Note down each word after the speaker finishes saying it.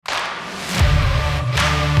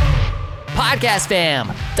Podcast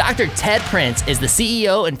fam! Dr. Ted Prince is the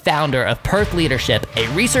CEO and founder of Perth Leadership, a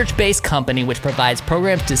research-based company which provides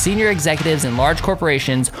programs to senior executives in large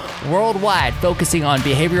corporations worldwide, focusing on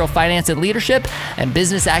behavioral finance and leadership and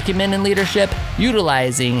business acumen and leadership,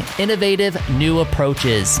 utilizing innovative new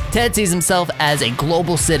approaches. Ted sees himself as a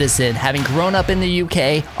global citizen, having grown up in the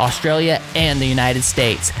UK, Australia, and the United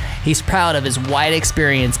States. He's proud of his wide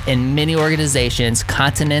experience in many organizations,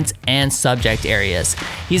 continents, and subject areas.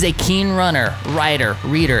 He's a keen runner, writer,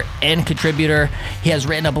 reader, and contributor. He has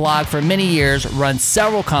written a blog for many years, run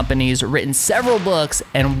several companies, written several books,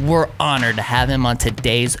 and we're honored to have him on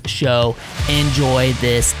today's show. Enjoy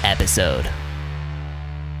this episode.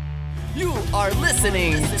 You are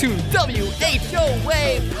listening to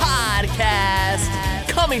WHOA Podcast,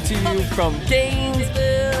 coming to you from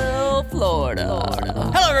Gainesville, Florida.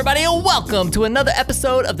 Hello, everybody, and welcome to another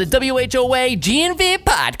episode of the WHOA GNV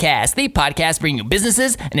Podcast, the podcast bringing you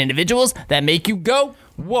businesses and individuals that make you go,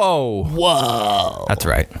 whoa. Whoa. That's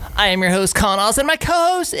right. I am your host, Colin Austin. My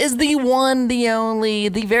co-host is the one, the only,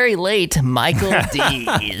 the very late Michael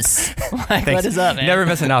Dees. Mike, what is up, man? Never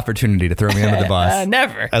miss an opportunity to throw me under the bus.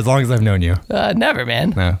 Never. As long as I've known you. Never,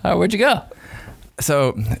 man. No. Where'd you go?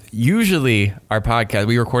 So usually our podcast,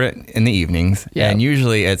 we record it in the evenings, and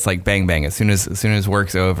usually it's like bang, bang. As soon as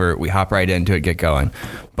work's over, we hop right into it, get going.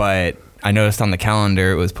 But I noticed on the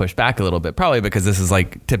calendar it was pushed back a little bit, probably because this is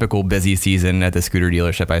like typical busy season at the scooter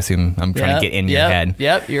dealership. I assume I'm trying to get in your head.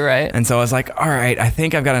 Yep, you're right. And so I was like, all right, I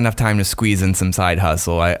think I've got enough time to squeeze in some side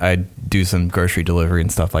hustle. I do some grocery delivery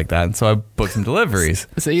and stuff like that. And so I booked some deliveries.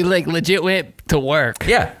 So you like legit went to work?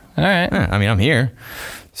 Yeah. All right. Yeah, I mean, I'm here.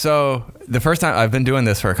 So the first time, I've been doing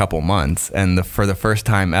this for a couple months, and for the first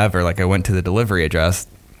time ever, like I went to the delivery address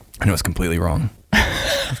and it was completely wrong.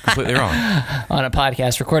 Completely wrong. On a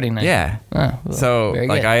podcast recording night. Yeah. Oh, well, so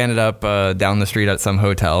like I ended up down the street at some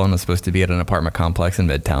hotel and was supposed to be at an apartment complex in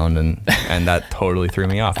Midtown, and that totally threw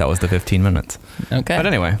me off. That was the 15 minutes. Okay. But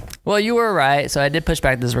anyway. Well, you were right. So I did push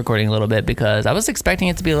back this recording a little bit because I was expecting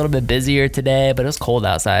it to be a little bit busier today, but it was cold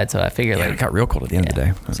outside, so I figured it got real cold at the end of the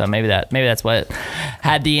day. So maybe that's what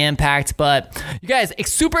had the impact. But you guys,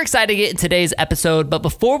 super excited to get in today's episode. But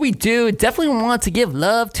before we do, definitely want to give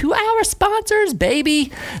love to our sponsors,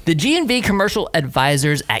 baby. The GNV Commercial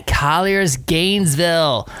Advisors at Colliers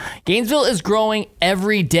Gainesville. Gainesville is growing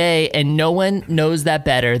every day, and no one knows that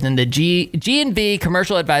better than the GNV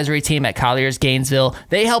Commercial Advisory team at Colliers Gainesville.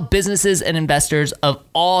 They help businesses and investors of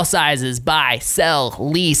all sizes buy, sell,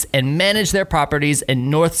 lease, and manage their properties in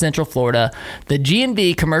North Central Florida. The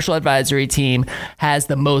GNV Commercial Advisory team has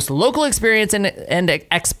the most local experience and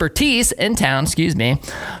expertise in town,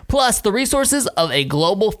 plus the resources of a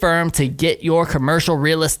global firm to get your commercial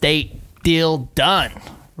real estate deal done.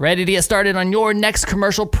 Ready to get started on your next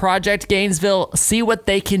commercial project, Gainesville? See what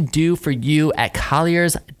they can do for you at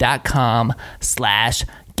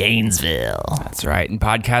colliers.com/Gainesville. That's right. And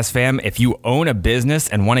podcast fam, if you own a business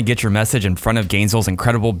and want to get your message in front of Gainesville's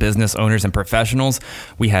incredible business owners and professionals,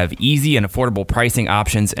 we have easy and affordable pricing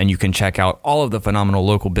options, and you can check out all of the phenomenal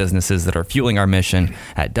local businesses that are fueling our mission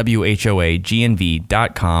at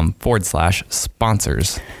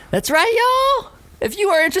whoagnv.com/sponsors. That's right, y'all. If you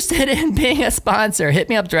are interested in being a sponsor, hit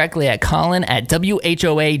me up directly at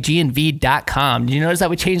colin@whoagnv.com. Did you notice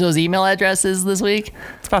that we changed those email addresses this week?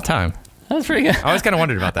 It's about time. That was pretty good. I always kind of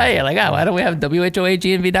wondered about that. Hey, why don't we have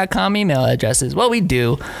whoagnv.com email addresses? Well, we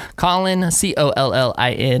do. Colin,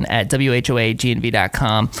 COLLIN, at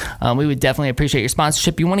whoagnv.com. We would definitely appreciate your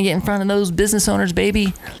sponsorship. You want to get in front of those business owners,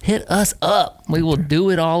 baby? Hit us up. We will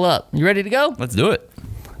do it all up. You ready to go? Let's do it.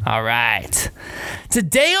 All right.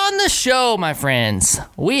 Today on the show, my friends,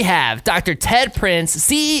 we have Dr. Ted Prince,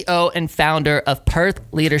 CEO and founder of Perth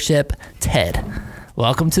Leadership. Ted,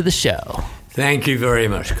 welcome to the show. Thank you very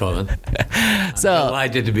much, Colin. I'm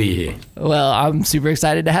delighted to be here. Well, I'm super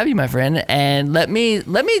excited to have you, my friend. And let me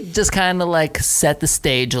just kind of like set the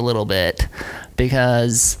stage a little bit,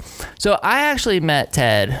 because so I actually met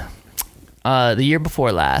Ted the year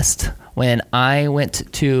before last when I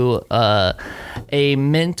went to a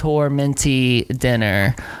mentor-mentee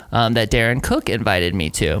dinner that Darren Cook invited me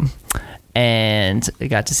to. And I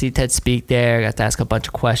got to see Ted speak there. I got to ask a bunch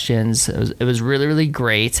of questions. It was really, really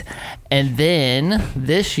great. And then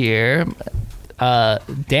this year,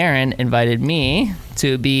 Darren invited me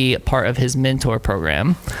to be part of his mentor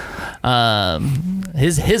program,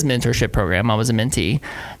 his mentorship program. I was a mentee.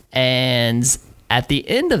 And at the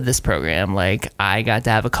end of this program, I got to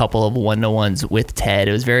have a couple of one-to-ones with Ted.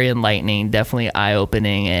 It was very enlightening, definitely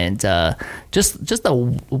eye-opening, and just a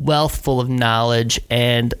wealth full of knowledge.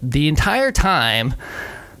 And the entire time,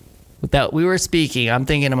 that we were speaking, I'm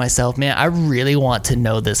thinking to myself, man, I really want to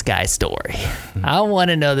know this guy's story. I want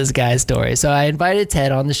to know this guy's story. So I invited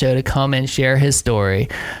Ted on the show to come and share his story.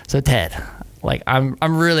 So Ted, like I'm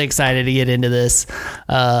really excited to get into this.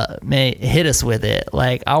 Man, hit us with it.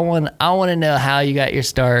 Like I want to know how you got your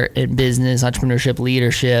start in business, entrepreneurship,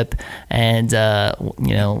 leadership, and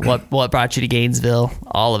what brought you to Gainesville.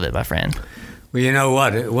 All of it, my friend. Well, you know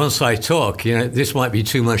what? Once I talk, this might be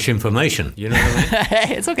too much information. You know what I mean?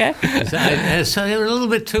 Hey, it's okay. It's a little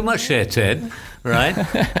bit too much there, Ted. Right?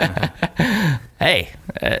 Hey,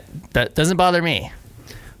 that doesn't bother me.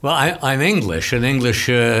 Well, I'm English, and English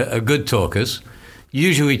are good talkers.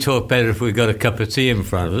 Usually we talk better if we've got a cup of tea in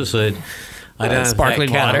front of us. I don't know if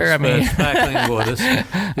sparkling that water. counts, sparkling waters.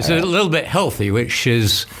 It's a little bit healthy, which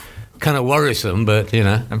is kind of worrisome, but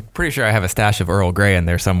I'm pretty sure I have a stash of Earl Grey in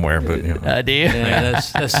there somewhere. But do you? Yeah,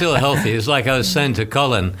 that's still healthy. It's like I was saying to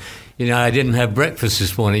Colin, I didn't have breakfast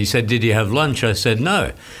this morning. He said, "Did you have lunch?" I said,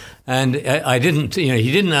 "No," and I didn't.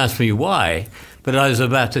 He didn't ask me why. But I was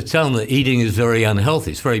about to tell him that eating is very unhealthy.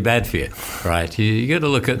 It's very bad for you, right? You got to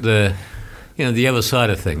look at the other side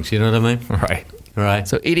of things. You know what I mean? Right.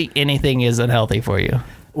 So eating anything is unhealthy for you.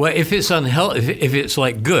 Well, if it's unhealthy, if it's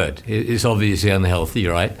like good, it's obviously unhealthy,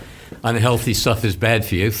 right? Unhealthy stuff is bad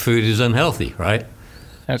for you. Food is unhealthy, right?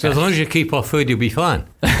 Okay. So as long as you keep off food, you'll be fine,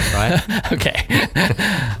 right? Okay.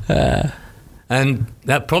 And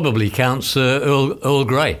that probably counts Earl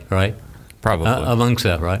Grey, right? Probably. Amongst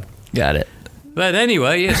that, right? Got it. But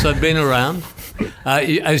anyway, yes, I've been around.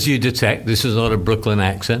 As you detect, this is not a Brooklyn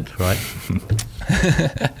accent, right?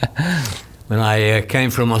 When I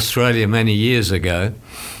came from Australia many years ago,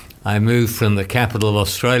 I moved from the capital of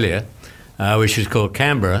Australia, which is called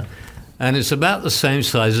Canberra, and it's about the same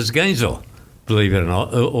size as Gainesville, believe it or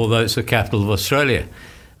not, although it's the capital of Australia.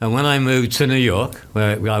 And when I moved to New York,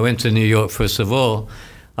 where I went to New York first of all,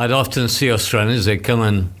 I'd often see Australians. They'd come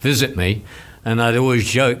and visit me, and I'd always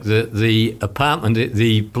joke that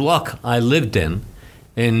the block I lived in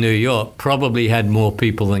New York probably had more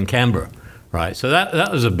people than Canberra, right? So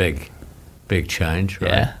that was a big change,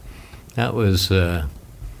 right? Yeah. That was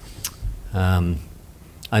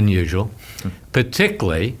unusual,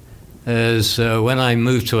 particularly as when I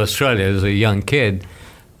moved to Australia as a young kid,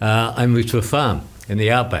 I moved to a farm in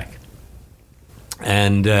the outback.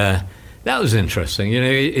 And that was interesting.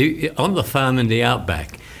 On the farm in the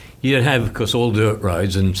outback, you'd have, of course, all dirt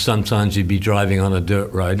roads, and sometimes you'd be driving on a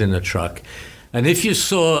dirt road in a truck. And if you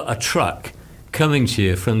saw a truck coming to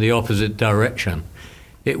you from the opposite direction,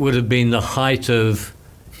 it would have been the height of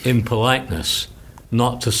impoliteness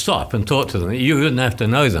not to stop and talk to them. You wouldn't have to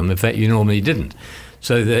know them. In fact, you normally didn't.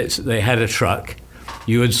 So they had a truck,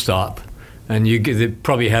 you would stop, and they'd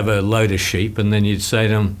probably have a load of sheep, and then you'd say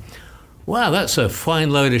to them, "Wow, that's a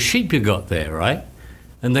fine load of sheep you got there, right?"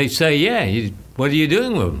 And they'd say, "Yeah, what are you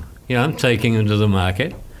doing with them?" I'm taking them to the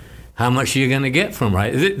market. How much are you going to get from,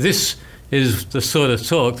 right? This is the sort of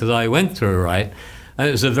talk that I went through, right? And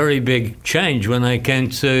it was a very big change when I came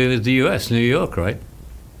to the U.S., New York, right?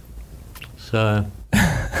 So,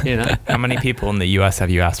 How many people in the U.S. have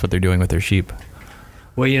you asked what they're doing with their sheep?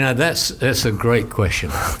 Well, that's a great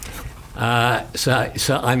question. So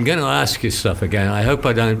I'm going to ask you stuff again. I hope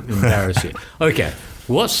I don't embarrass you. Okay,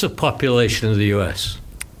 what's the population of the U.S.?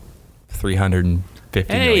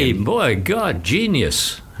 350 Hey, million. boy, God,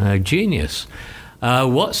 genius. Genius.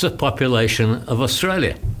 What's the population of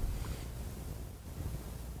Australia?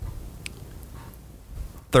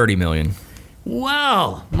 30 million.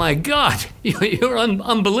 Wow, my God, you're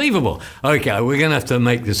unbelievable. Okay, we're going to have to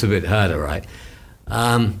make this a bit harder, right?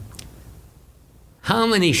 How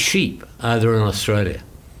many sheep are there in Australia?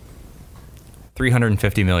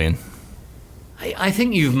 350 million. I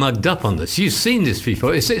think you've mugged up on this. You've seen this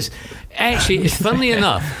before. It's funnily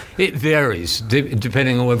enough, it varies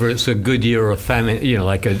depending on whether it's a good year or a famine,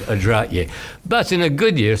 like a drought year. But in a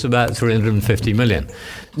good year, it's about 350 million.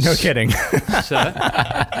 No kidding. So,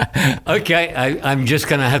 okay, I'm just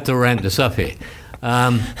going to have to ramp this up here.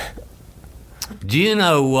 Do you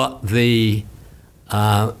know what the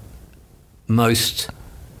most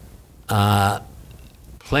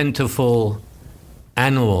plentiful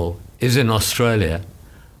animal is in Australia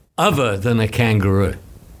other than a kangaroo?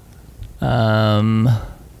 The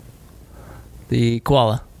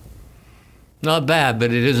koala. Not bad,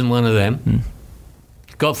 but it isn't one of them.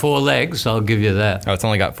 Got 4 legs, I'll give you that. Oh, it's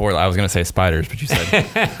only got 4. I was going to say spiders, but you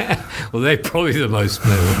said. Well, they're probably the most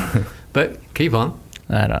plentiful. But keep on.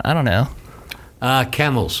 I don't know.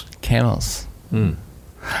 Camels. Camels.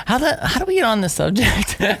 How do we get on this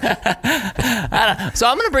subject? So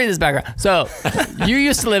I'm going to bring this background. So you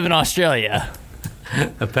used to live in Australia.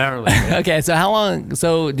 Apparently. Okay, so how long?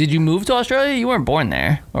 So did you move to Australia? You weren't born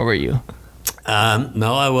there, or were you?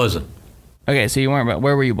 No, I wasn't. Okay, so you weren't.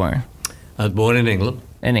 Where were you born? I was born in England.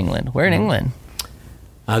 In England. Where in England?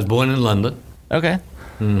 I was born in London. Okay.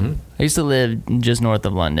 Mm-hmm. I used to live just north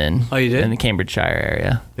of London. Oh, you did? In the Cambridgeshire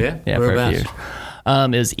area. Yeah? Yeah, for a few years.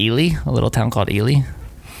 It was Ely, a little town called Ely.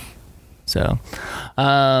 So,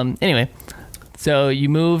 anyway, so you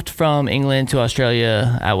moved from England to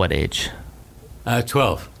Australia at what age?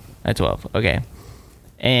 12. At 12. Okay.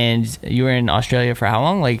 And you were in Australia for how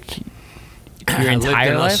long? Like your I lived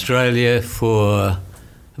entire in life? Australia for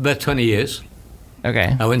about 20 years.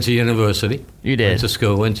 Okay. I went to university. You did. Went to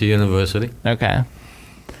school, went to university. Okay.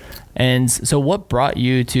 And so what brought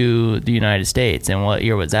you to the United States, and what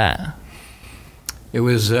year was that? It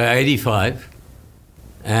was 85,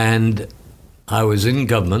 and I was in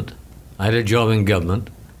government. I had a job in government.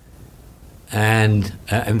 And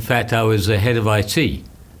in fact, I was the head of IT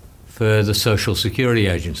for the Social Security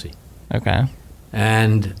Agency. Okay.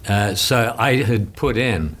 And so I had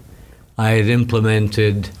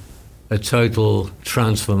implemented a total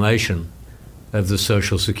transformation of the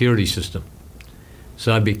Social Security system.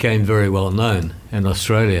 So I became very well known in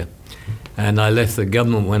Australia. And I left the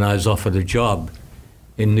government when I was offered a job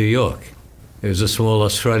in New York. It was a small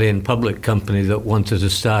Australian public company that wanted to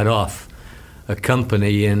start off a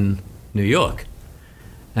company in New York.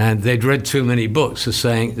 And they'd read too many books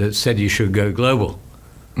that said you should go global.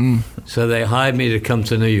 So they hired me to come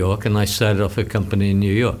to New York, and I started off a company in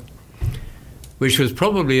New York, which was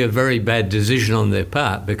probably a very bad decision on their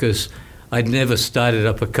part, because I'd never started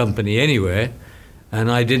up a company anywhere, and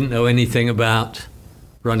I didn't know anything about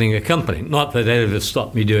running a company. Not that that ever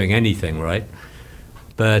stopped me doing anything, right?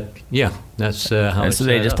 But yeah, that's how it So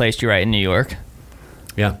they started just up. placed you right in New York?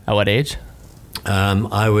 Yeah. At what age?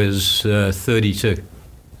 I was 32.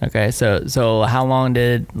 Okay, so how long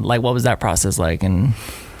what was that process like, and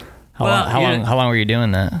how long were you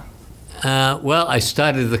doing that? Well, I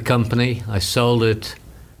started the company. I sold it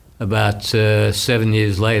about 7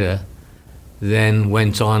 years later, then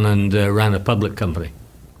went on and ran a public company.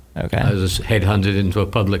 Okay. I was headhunted into a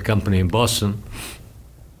public company in Boston,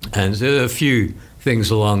 and there were a few things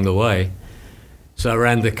along the way. So I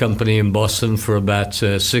ran the company in Boston for about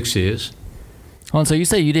 6 years. Well, so you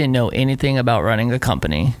say you didn't know anything about running a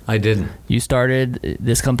company. I didn't. You started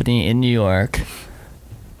this company in New York.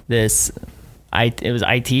 It was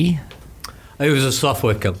IT? It was a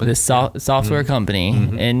software company. This software company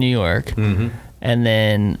in New York. Mm-hmm. And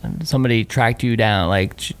then somebody tracked you down,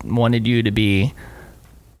 wanted you to be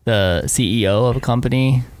the CEO of a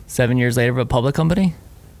company 7 years later of a public company?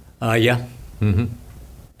 Yeah. Mm-hmm.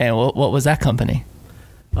 And what was that company?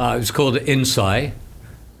 It was called Insight.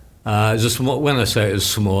 When I say it was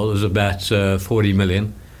small, it was about 40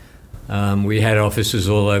 million. We had offices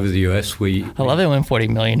all over the U.S. I love it when 40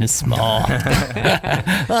 million is small.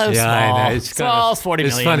 Yeah, small. I know. Small is 40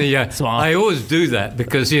 million. It's funny, yeah. Small. I always do that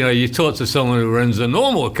because, you talk to someone who runs a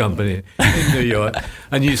normal company in New York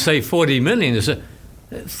and you say 40 million. They say,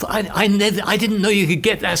 I didn't know you could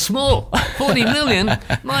get that small. 40 million?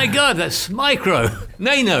 My God, that's micro,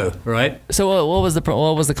 nano, right? So what was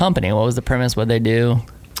the company? What was the premise? What they do?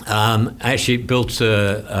 Actually built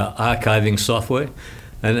archiving software,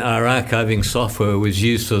 and our archiving software was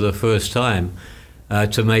used for the first time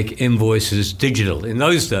to make invoices digital. In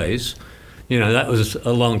those days, that was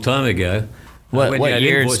a long time ago. What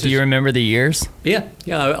years? Invoices, do you remember the years? Yeah.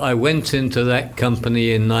 I went into that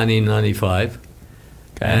company in 1995,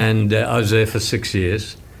 and I was there for 6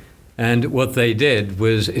 years. And what they did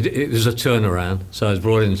was, it was a turnaround. So I was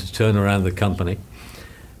brought in to turn around the company.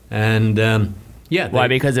 And Why?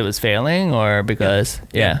 Because it was failing, or because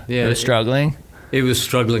it was struggling? It was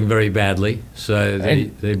struggling very badly, so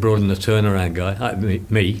they brought in a turnaround guy,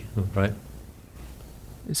 me, right?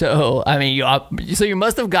 So you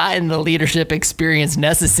must have gotten the leadership experience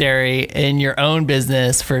necessary in your own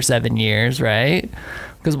business for 7 years, right?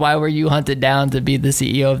 Because why were you hunted down to be the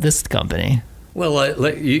CEO of this company? Well,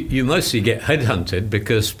 you mostly get headhunted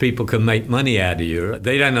because people can make money out of you.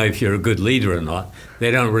 They don't know if you're a good leader or not.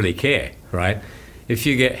 They don't really care, right? If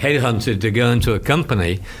you get headhunted to go into a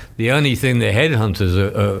company, the only thing the headhunters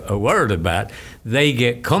are worried about, they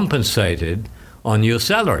get compensated on your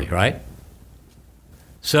salary, right?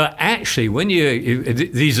 So actually,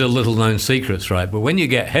 these are little known secrets, right? But when you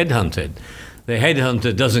get headhunted, the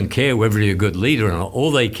headhunter doesn't care whether you're a good leader or not.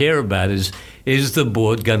 All they care about is the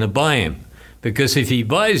board going to buy him? Because if he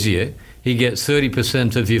buys you, he gets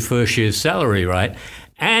 30% of your first year's salary, right?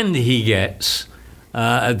 And he gets...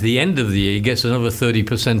 at the end of the year, he gets another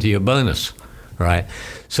 30% of your bonus, right?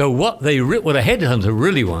 So what a headhunter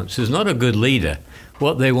really wants is not a good leader.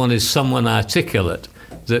 What they want is someone articulate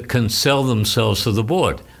that can sell themselves to the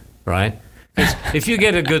board, right? 'Cause if you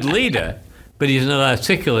get a good leader, but he's not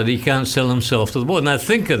articulate, he can't sell himself to the board. Now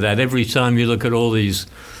think of that every time you look at all these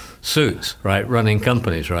suits, right, running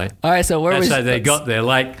companies, right? All right, so That's how they got there.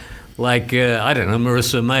 Like I don't know,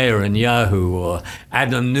 Marissa Mayer in Yahoo, or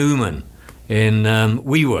Adam Newman in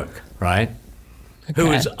WeWork, right? Okay.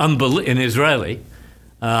 Who is an Israeli,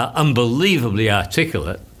 unbelievably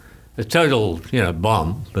articulate. A total,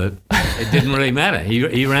 bomb, but it didn't really matter. He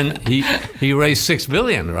raised $6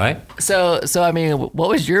 billion, right? So I mean, what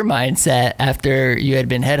was your mindset after you had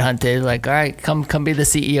been headhunted? Like, all right, come be the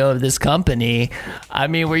CEO of this company. I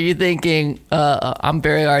mean, were you thinking, I'm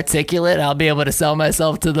very articulate, I'll be able to sell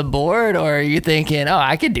myself to the board? Or are you thinking, oh,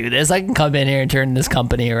 I could do this, I can come in here and turn this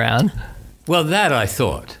company around? Well, that I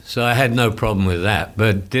thought. So I had no problem with that.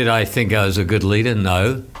 But did I think I was a good leader?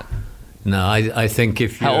 No. No, I think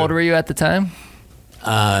if you... How old were you at the time?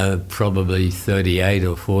 Probably 38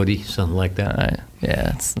 or 40, something like that. All right.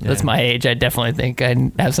 Yeah, that's my age. I definitely think I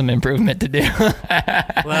have some improvement to do.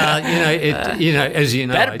 Well, as you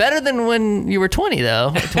know... Better than when you were 20,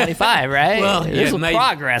 though. 25, right? Well, there's some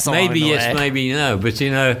progress along maybe the way. yes, maybe no. But,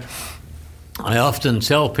 I often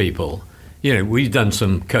tell people, we've done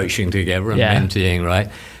some coaching together and mentoring,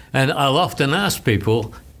 right? And I'll often ask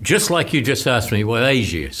people... Just like you just asked me, what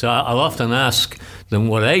age are you? So I'll often ask them,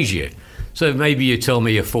 what age are you? So maybe you tell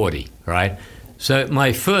me you're 40, right? So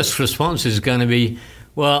my first response is going to be,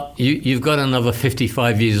 well, you've got another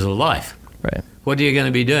 55 years of life. Right. What are you going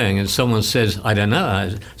to be doing? And someone says, I don't know.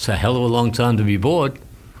 It's a hell of a long time to be bored,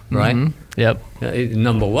 right? Mm-hmm. Yep.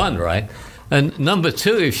 Number one, right? And number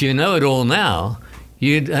two, if you know it all now,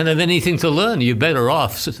 you don't have anything to learn. You're better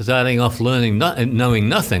off starting off knowing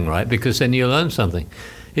nothing, right? Because then you learn something.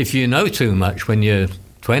 If you know too much when you're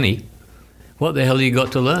 20, what the hell you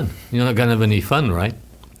got to learn? You're not going to have any fun, right?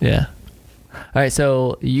 Yeah. All right,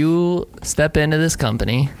 so you step into this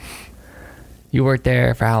company. You worked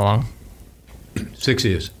there for how long? 6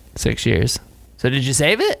 years. 6 years. So did you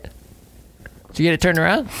save it? Did you get it turned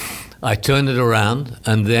around? I turned it around,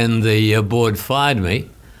 and then the board fired me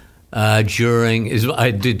I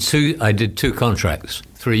did two contracts,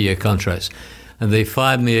 3-year contracts. And they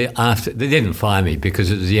fired me after. They didn't fire me because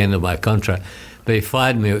it was the end of my contract. They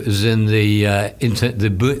fired me. It was in the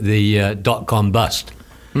dot-com bust,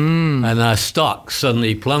 and our stock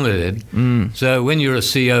suddenly plummeted. So when you're a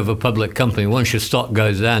CEO of a public company, once your stock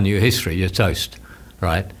goes down, your history, you're toast,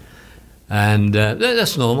 right? And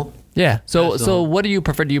that's normal. Yeah. So what do you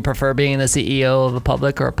prefer? Do you prefer being the CEO of a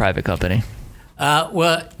public or a private company?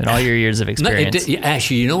 Well, in all your years of experience.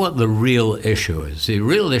 Actually, you know what the real issue is? The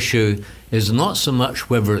real issue is not so much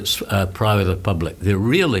whether it's private or public. The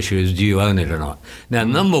real issue is, do you own it or not? Now,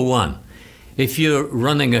 number one, if you're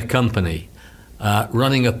running a company,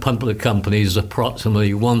 running a public company is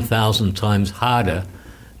approximately 1,000 times harder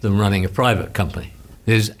than running a private company.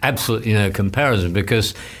 There's absolutely no comparison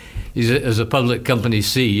because as a public company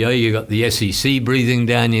CEO, you got the SEC breathing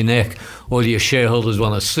down your neck. All your shareholders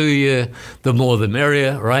want to sue you. The more the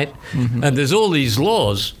merrier, right? Mm-hmm. And there's all these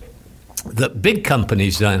laws that big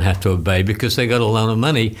companies don't have to obey because they got a lot of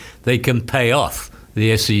money. They can pay off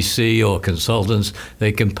the SEC or consultants.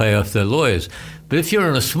 They can pay off their lawyers. But if you're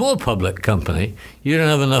in a small public company, you don't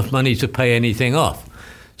have enough money to pay anything off.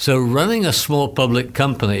 So running a small public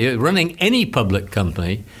company, running any public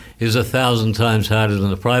company, is 1,000 times harder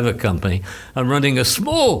than a private company, and running a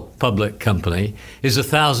small public company is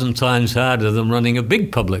 1,000 times harder than running a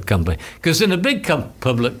big public company. Because in a big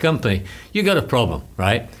public company, you got a problem,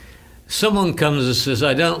 right? Someone comes and says,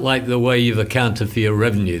 I don't like the way you've accounted for your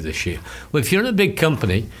revenue this year. Well, if you're in a big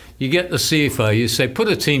company, you get the CFO, you say, put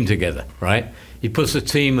a team together, right? He puts a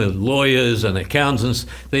team of lawyers and accountants.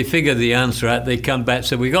 They figure the answer out. They come back and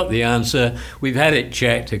say, we got the answer. We've had it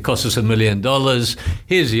checked. It cost us $1 million.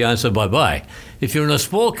 Here's the answer. Bye-bye. If you're in a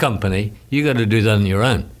small company, you got to do that on your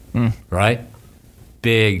own, right?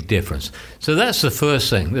 Big difference. So that's the first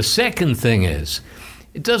thing. The second thing is,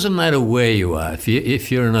 it doesn't matter where you are.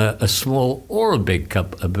 If you're in a small or a big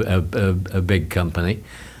big company,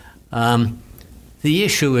 the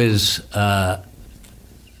issue is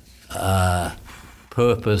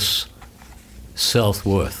purpose,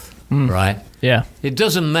 self-worth, right? Yeah. It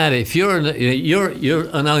doesn't matter if you're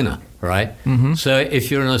an owner, right? Mm-hmm. So if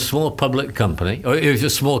you're in a small public company, or if you're a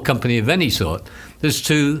small company of any sort, there's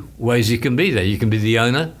two ways you can be there. You can be the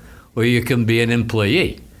owner, or you can be an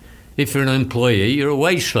employee. If you're an employee, you're a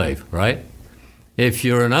wage slave, right? If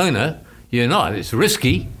you're an owner, you're not. It's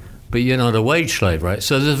risky, but you're not a wage slave, right?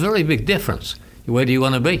 So there's a very big difference. Where do you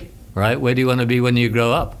want to be, right? Where do you want to be when you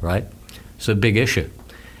grow up, right? It's a big issue.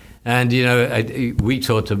 And, we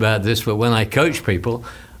talked about this, but when I coach people,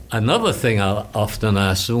 another thing I often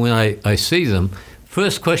ask them when I see them,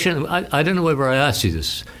 first question, I don't know whether I asked you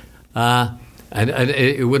this, and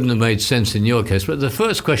it wouldn't have made sense in your case, but the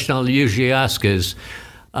first question I'll usually ask is,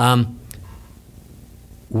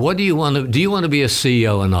 what do you want to be a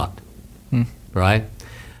CEO or not? Right?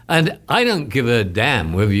 And I don't give a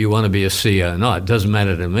damn whether you want to be a CEO or not. It doesn't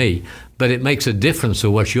matter to me, but it makes a difference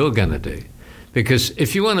of what you're going to do. Because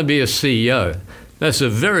if you want to be a CEO, that's a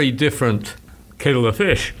very different kettle of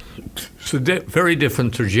fish. It's a very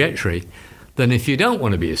different trajectory than if you don't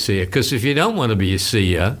want to be a CEO. Because if you don't want to be a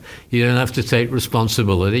CEO, you don't have to take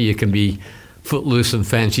responsibility. You can be footloose and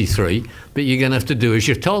fancy free, but you're going to have to do as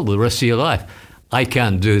you're told the rest of your life. I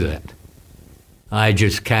can't do that. I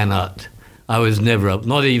just cannot. I was never up,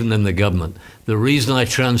 not even in the government. The reason I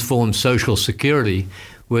transformed Social Security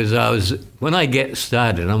was when I get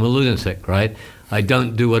started, I'm a lunatic, right? I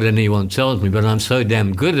don't do what anyone tells me, but I'm so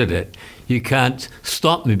damn good at it, you can't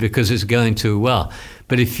stop me because it's going too well.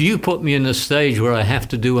 But if you put me in a stage where I have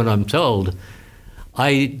to do what I'm told,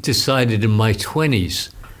 I decided in my 20s,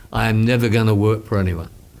 I am never going to work for anyone.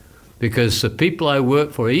 Because the people I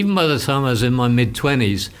work for, even by the time I was in my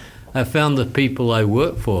mid-20s, I found the people I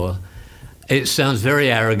work for, it sounds very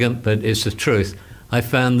arrogant, but it's the truth, I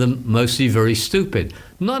found them mostly very stupid.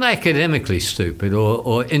 Not academically stupid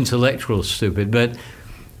or intellectual stupid, but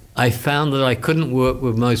I found that I couldn't work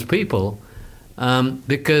with most people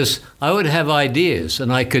because I would have ideas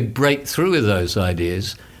and I could break through with those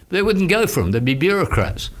ideas. They wouldn't go for them. They'd be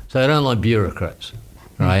bureaucrats. So I don't like bureaucrats,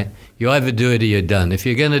 right? You either do it or you're done. If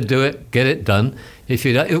you're going to do it, get it done. If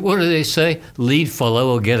you don't, what do they say? Lead,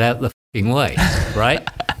 follow, or get out the fucking way, right?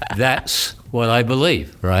 That's what I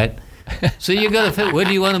believe, right? So you got to fit. Where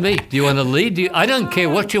do you want to be? Do you want to lead? I don't care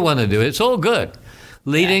what you want to do. It's all good.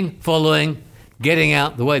 Leading, following, getting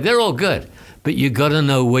out the way. They're all good. But you got to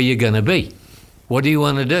know where you're going to be. What do you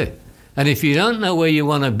want to do? And if you don't know where you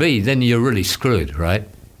want to be, then you're really screwed, right?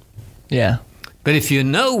 Yeah. But if you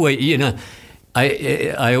know where,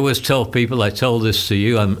 I always tell people, I told this to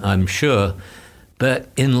you, I'm sure, but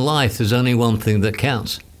in life there's only one thing that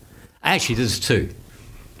counts. Actually, there's two.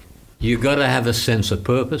 You got to have a sense of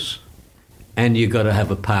purpose. And you got to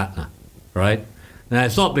have a partner, right? Now,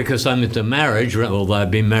 it's not because I'm into marriage, although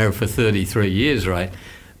I've been married for 33 years, right?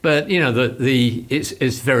 But,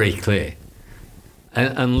 it's very clear.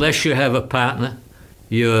 And unless you have a partner,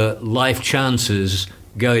 your life chances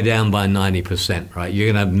go down by 90%, right? You're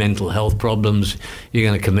going to have mental health problems. You're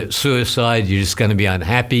going to commit suicide. You're just going to be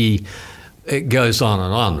unhappy. It goes on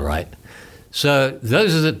and on, right? So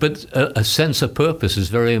but a sense of purpose is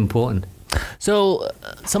very important. So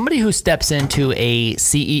somebody who steps into a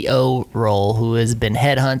CEO role, who has been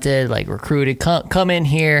headhunted, like recruited, come in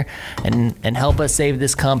here and help us save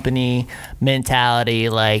this company mentality,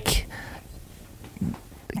 like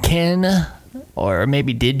or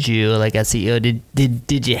maybe did you, like as CEO,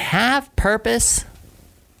 did you have purpose,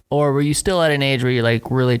 or were you still at an age where you're like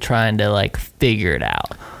really trying to like figure it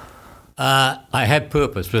out? I had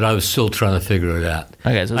purpose, but I was still trying to figure it out.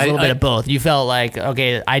 Okay, so it's a little bit of both. You felt like,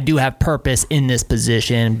 okay, I do have purpose in this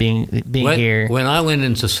position, being here. When I went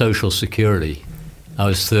into Social Security, I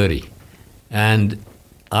was 30, and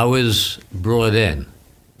I was brought in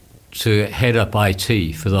to head up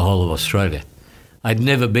IT for the whole of Australia. I'd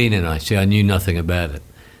never been in IT. I knew nothing about it.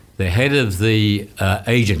 The head of the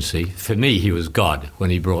agency, for me, he was God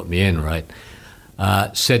when he brought me in, right?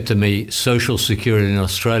 Said to me, Social Security in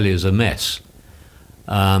Australia is a mess.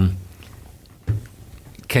 Can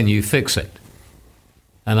you fix it?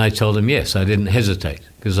 And I told him yes. I didn't hesitate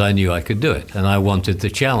because I knew I could do it. And I wanted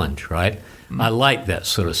the challenge, right? I like that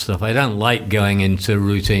sort of stuff. I don't like going into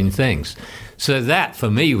routine things. So that,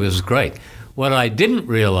 for me, was great. What I didn't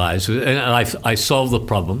realize, and I solved the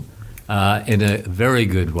problem in a very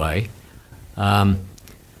good way, but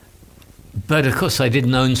of course I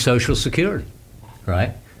didn't own Social Security.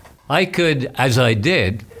 Right? I could, as I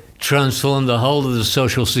did, transform the whole of the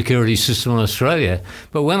Social Security system in Australia.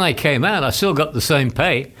 But when I came out, I still got the same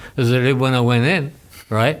pay as I did when I went in,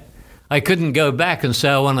 right? I couldn't go back and say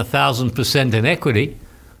I want 1,000% in equity,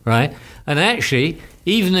 right? And actually,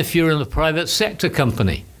 even if you're in a private sector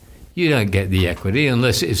company, you don't get the equity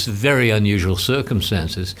unless it's very unusual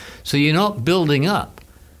circumstances. So you're not building up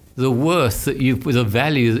the worth the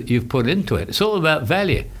value that you've put into it. It's all about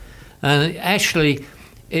value. And actually,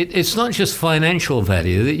 it's not just financial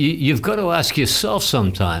value. You've got to ask yourself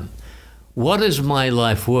sometime, what is my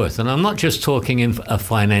life worth? And I'm not just talking in a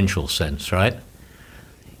financial sense, right?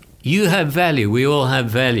 You have value. We all have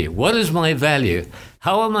value. What is my value?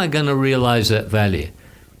 How am I going to realize that value?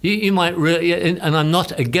 You might really, and I'm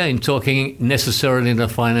not, again, talking necessarily in a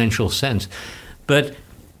financial sense, but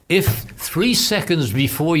if 3 seconds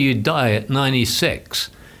before you die at 96,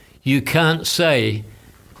 you can't say,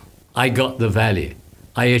 I got the value,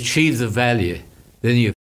 I achieved the value, then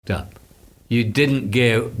you're f***ed up. You didn't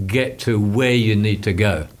get to where you need to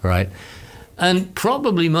go, right? And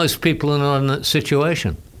probably most people are not in that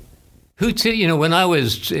situation. When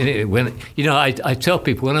I tell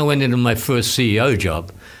people, when I went into my first CEO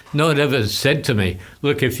job, no one ever said to me,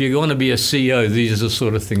 look, if you're going to be a CEO, these are the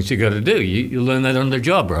sort of things you got to do. You learn that on the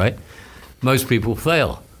job, right? Most people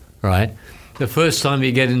fail, right? The first time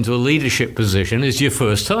you get into a leadership position is your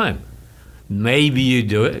first time. Maybe you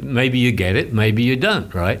do it, maybe you get it, maybe you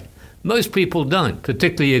don't, right? Most people don't,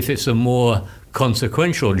 particularly if it's a more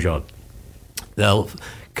consequential job. They'll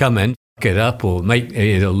come in, f*** it up, or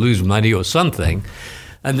lose money or something,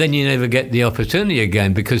 and then you never get the opportunity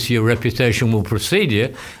again because your reputation will precede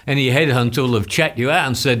you. Any headhunter will have checked you out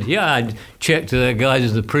and said, yeah, I checked that guy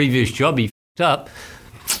in the previous job, he f***ed up.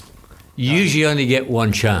 You usually only get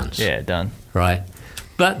one chance. Yeah, done. Right.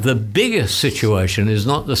 But the biggest situation is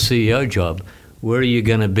not the CEO job. Where are you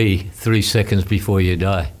going to be 3 seconds before you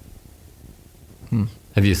die?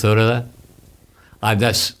 Have you thought of that?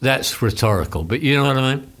 That's rhetorical, but you know what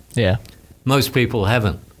I mean? Yeah. Most people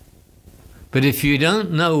haven't. But if you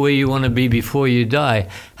don't know where you want to be before you die,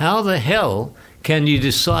 how the hell can you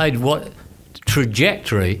decide what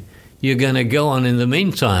trajectory you're going to go on in the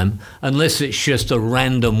meantime, unless it's just a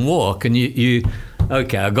random walk and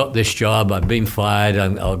okay, I got this job, I've been fired,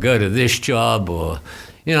 I'll go to this job, or,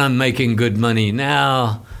 I'm making good money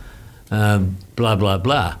now, blah, blah,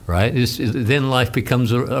 blah, right? Then life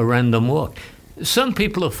becomes a random walk. Some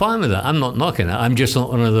people are fine with that. I'm not knocking it. I'm just not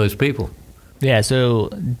one of those people. Yeah, so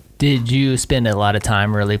did you spend a lot of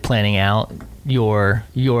time really planning out your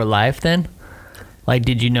life then? Like,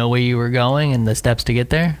 did you know where you were going and the steps to get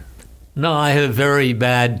there? No, I had a very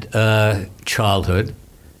bad childhood.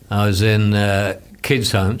 I was in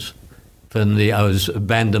kids' homes. I was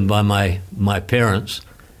abandoned by my parents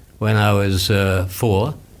when I was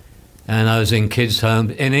 4, and I was in kids'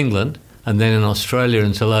 homes in England and then in Australia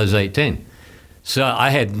until I was 18. So I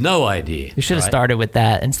had no idea. You should have started with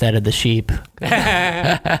that instead of the sheep.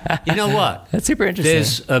 You know what? That's super interesting.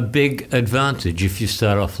 There's a big advantage if you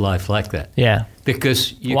start off life like that. Yeah.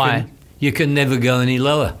 Because you can never go any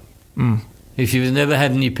lower. If you've never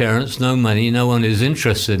had any parents, no money, no one is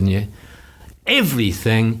interested in you,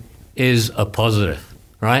 everything is a positive,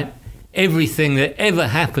 right? Everything that ever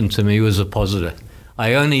happened to me was a positive.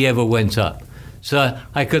 I only ever went up. So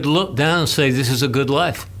I could look down and say, this is a good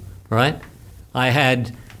life, right?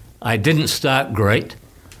 I didn't start great,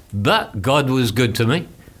 but God was good to me.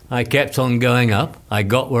 I kept on going up. I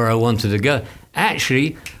got where I wanted to go.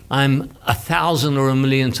 Actually, I'm 1,000 or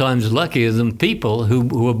 1,000,000 times luckier than people who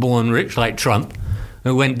were born rich, like Trump,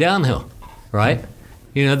 who went downhill, right?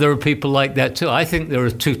 There are people like that too. I think there are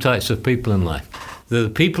two types of people in life. There are the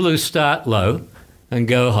people who start low and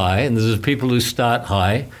go high, and there's the people who start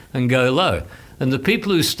high and go low. And the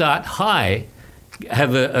people who start high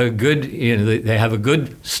have a good, they have a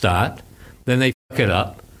good start, then they fuck it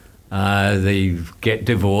up. They get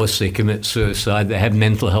divorced, they commit suicide, they have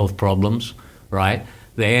mental health problems, right?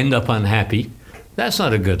 They end up unhappy. That's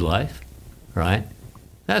not a good life, right?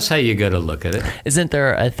 That's how you got to look at it. Isn't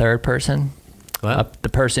there a third person? The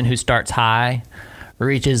person who starts high,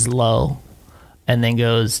 reaches low, and then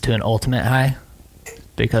goes to an ultimate high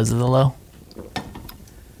because of the low?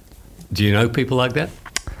 Do you know people like that?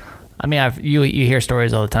 I mean, you hear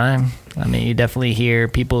stories all the time. I mean, you definitely hear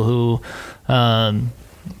people who, yeah.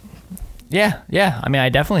 I mean, I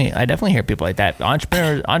definitely hear people like that.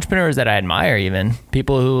 Entrepreneurs that I admire, even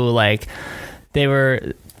people who like they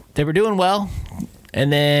were doing well,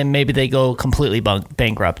 and then maybe they go completely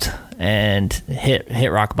bankrupt and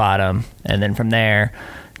hit rock bottom, and then from there,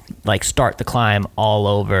 like start the climb all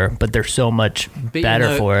over. But they're so much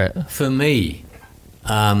better for it. For me,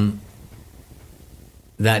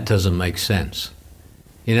 that doesn't make sense.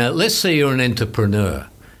 Let's say you're an entrepreneur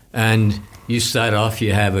and you start off,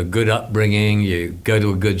 you have a good upbringing, you go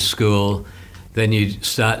to a good school, then you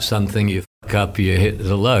start something, you fuck up, you hit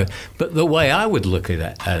the low. But the way I would look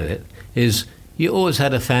at it is you always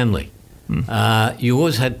had a family. You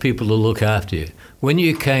always had people to look after you. When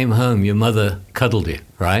you came home, your mother cuddled you,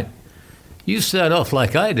 right? You start off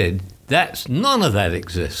like I did. None of that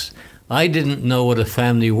exists. I didn't know what a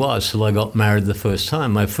family was till I got married the first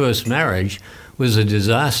time. My first marriage was a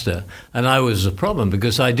disaster, and I was the problem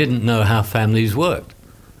because I didn't know how families worked.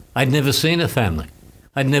 I'd never seen a family.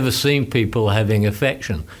 I'd never seen people having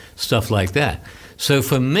affection, stuff like that. So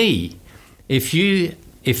for me, if you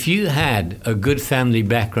if you had a good family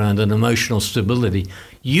background and emotional stability,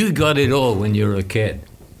 you got it all when you were a kid.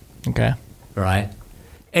 Okay. Right?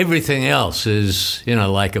 Everything else is,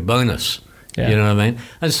 like a bonus. Yeah. You know what I mean?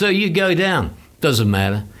 And so you go down. Doesn't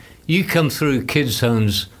matter. You come through kids'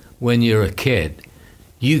 homes when you're a kid.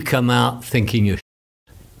 You come out thinking you're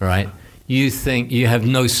right? You think you have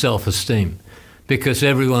no self-esteem because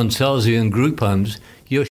everyone tells you in group homes,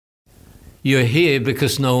 you're here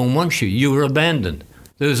because no one wants you. You were abandoned.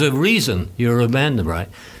 There's a reason you were abandoned, right?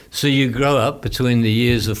 So you grow up between the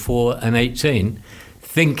years of 4 and 18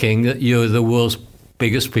 thinking that you're the world's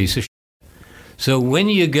biggest piece of shit. So when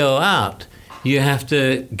you go out, you have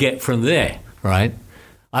to get from there, right?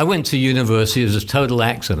 I went to university as a total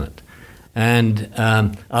accident. And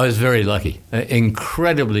I was very lucky,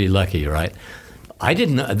 incredibly lucky, right? I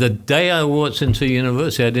didn't know, the day I walked into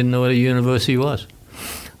university, I didn't know what a university was.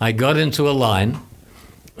 I got into a line,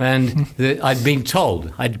 and I'd been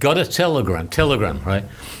told, I'd got a telegram, right?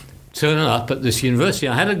 Turning up at this university.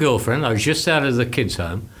 I had a girlfriend, I was just out of the kids'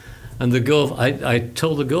 home, and I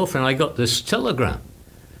told the girlfriend I got this telegram.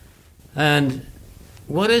 And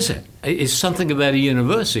what is it? It's something about a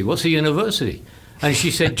university. What's a university? And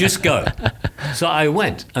she said, just go. So I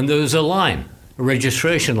went, and there was a line, a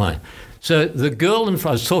registration line. So the girl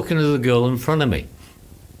I was talking to the girl in front of me,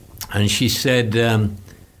 and she said,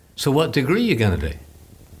 so what degree are you going to do?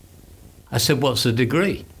 I said, what's the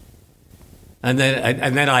degree? And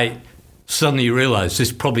then I suddenly realized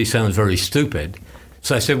this probably sounds very stupid.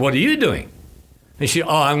 So I said, what are you doing? And she,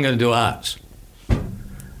 I'm going to do arts.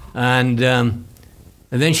 And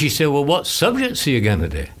then she said, well, what subjects are you going to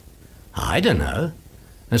do? I don't know.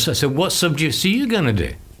 And so I said, what subjects are you going to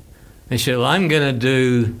do? And she said, well, I'm going to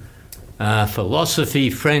do philosophy,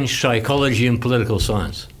 French, psychology, and political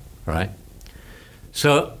science, right?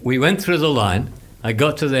 So we went through the line. I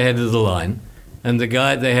got to the head of the line, and the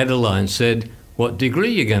guy at the head of the line said, what degree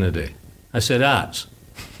are you going to do? I said, arts.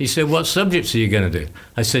 He said, what subjects are you going to do?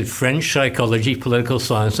 I said, French, psychology, political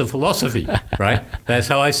science, and philosophy, right? That's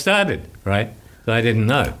how I started, right? So I didn't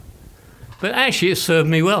know. But actually, it served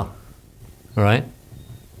me well. All right.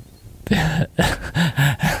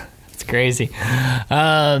 It's crazy.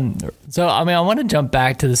 So, I mean, I want to jump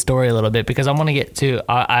back to the story a little bit because I want to get to,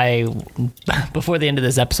 before the end of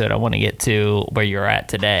this episode, I want to get to where you're at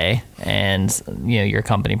today and, your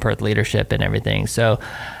company, Perth Leadership and everything. So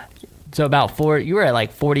about you were at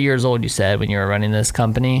like 40 years old, you said, when you were running this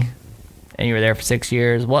company and you were there for 6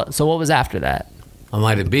 years. What was after that? I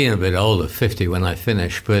might have been a bit older, 50 when I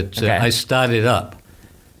finished, but okay. I started up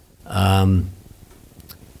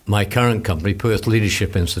my current company, Perth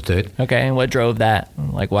Leadership Institute. Okay, and what drove that?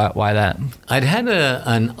 Like, why that? I'd had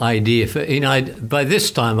an idea for, by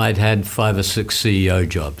this time I'd had 5 or 6 CEO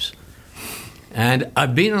jobs. And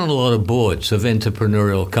I've been on a lot of boards of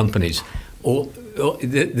entrepreneurial companies.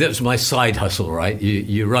 That's my side hustle, right?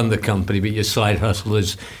 You run the company, but your side hustle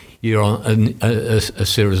is you're on a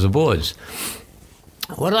series of boards.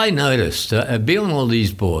 What I noticed, being on all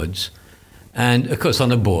these boards, and of course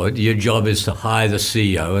on a board, your job is to hire the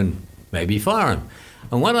CEO and maybe fire him.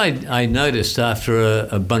 And what I noticed after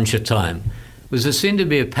a bunch of time was there seemed to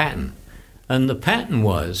be a pattern. And the pattern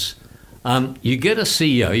was, you get a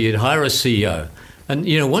CEO, you'd hire a CEO, and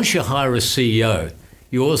once you hire a CEO,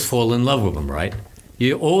 you always fall in love with them, right?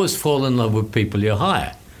 You always fall in love with people you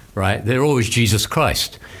hire, right? They're always Jesus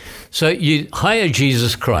Christ. So you hire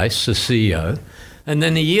Jesus Christ, the CEO, and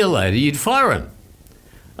then a year later, you'd fire him.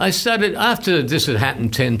 I started, after this had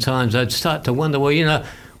happened 10 times, I'd start to wonder, well,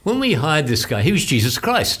 when we hired this guy, he was Jesus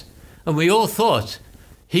Christ. And we all thought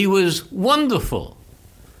he was wonderful.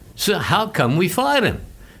 So how come we fired him?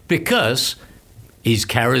 Because he's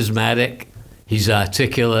charismatic, he's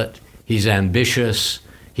articulate, he's ambitious,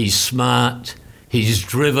 he's smart, he's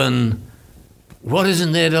driven. What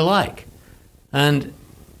isn't there to like? And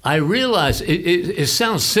I realized, it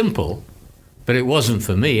sounds simple, but it wasn't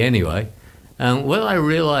for me anyway. And what I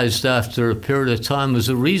realized after a period of time was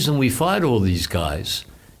the reason we fired all these guys,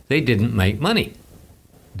 they didn't make money.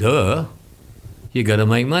 Duh. You got to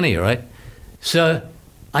make money, right? So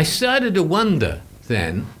I started to wonder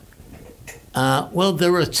then,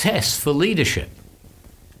 there are tests for leadership,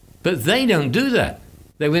 but they don't do that.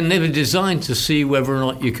 They were never designed to see whether or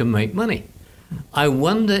not you can make money. I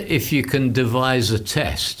wonder if you can devise a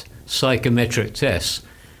test, psychometric test,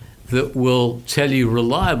 that will tell you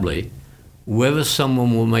reliably whether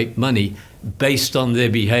someone will make money based on their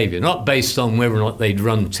behavior, not based on whether or not they'd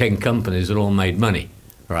run 10 companies that all made money,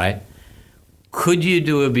 right? Could you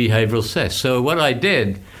do a behavioral test? So what I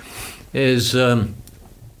did is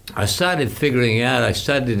I started figuring out, I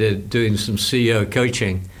started doing some CEO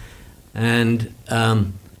coaching, And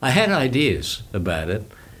I had ideas about it.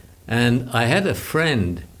 And I had a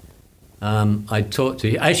friend I talked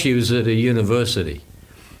to. Actually, he was at a university.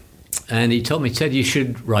 And he told me, Ted, you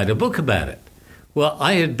should write a book about it. Well,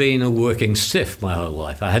 I had been a working stiff my whole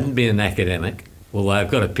life. I hadn't been an academic, although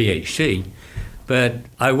I've got a PhD, but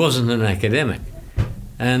I wasn't an academic.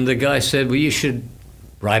 And the guy said, well, you should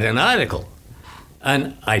write an article.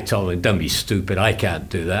 And I told him, don't be stupid, I can't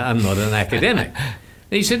do that, I'm not an academic. And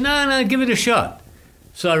he said, no, give it a shot.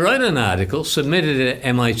 So I wrote an article, submitted it at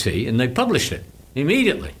MIT, and they published it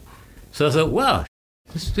immediately. So I thought, wow,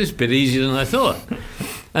 this is a bit easier than I thought.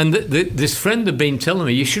 And this friend had been telling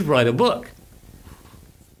me, you should write a book.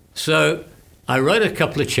 So I wrote a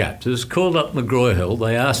couple of chapters, called up McGraw-Hill,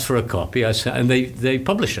 they asked for a copy, and they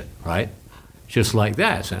published it, right? Just like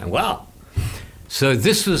that. So, wow. So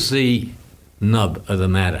this was the nub of the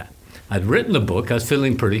matter. I'd written the book, I was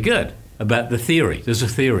feeling pretty good about the theory. There's a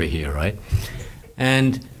theory here, right?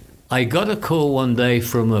 And I got a call one day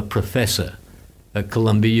from a professor at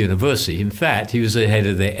Columbia University. In fact, he was the head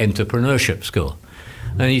of their entrepreneurship school.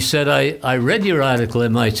 And he said, I read your article at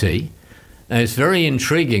MIT, and it's very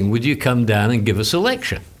intriguing. Would you come down and give us a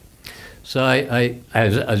lecture? So I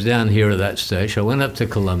was down here at that stage. I went up to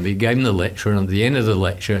Columbia, gave him the lecture, and at the end of the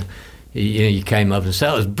lecture, he came up and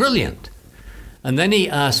said, it was brilliant. And then he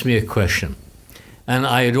asked me a question. And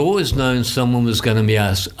I had always known someone was going to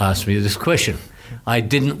ask me this question. I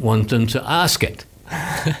didn't want them to ask it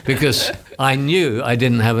because I knew I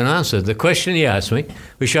didn't have an answer. The question he asked me,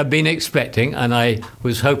 which I'd been expecting and I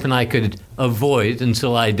was hoping I could avoid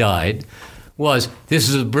until I died, was, this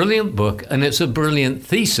is a brilliant book and it's a brilliant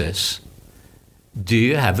thesis. Do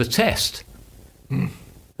you have a test? And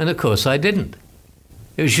of course I didn't.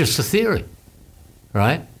 It was just a theory,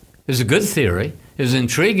 right? It was a good theory. It was an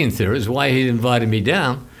intriguing theory. It's why he invited me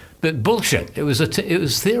down. But bullshit. It was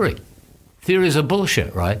theory. Theories are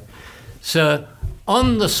bullshit, right? So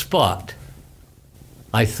on the spot,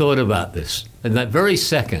 I thought about this in that very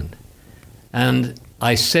second. And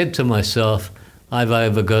I said to myself, I've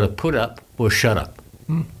either got to put up or shut up.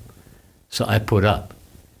 So I put up.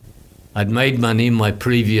 I'd made money in my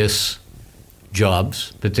previous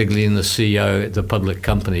jobs, particularly in the CEO, the public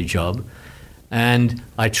company job. And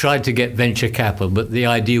I tried to get venture capital, but the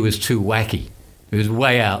idea was too wacky. It was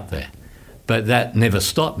way out there. But that never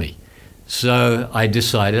stopped me. So I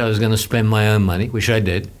decided I was going to spend my own money, which I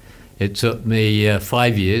did. It took me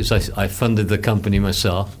 5 years. I funded the company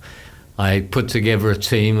myself. I put together a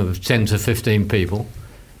team of 10 to 15 people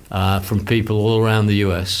from people all around the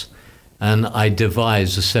US. And I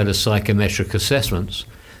devised a set of psychometric assessments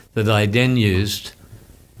that I then used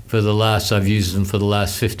I've used them for the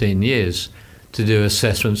last 15 years to do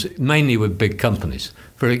assessments, mainly with big companies.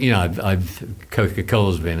 I've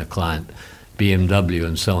Coca-Cola's been a client, BMW,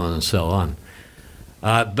 and so on and so on.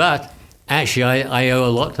 But actually, I owe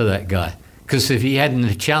a lot to that guy, because if he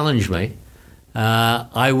hadn't challenged me,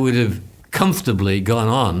 I would have comfortably gone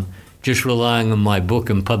on just relying on my book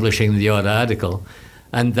and publishing the odd article,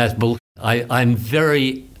 and that's bullshit. I'm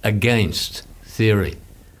very against theory.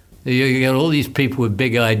 You get all these people with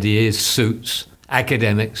big ideas, suits,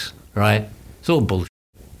 academics, right? It's all bullshit,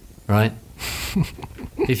 right?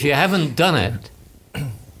 If you haven't done it,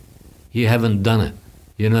 you haven't done it.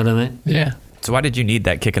 You know what I mean? Yeah. So why did you need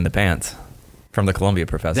that kick in the pants from the Columbia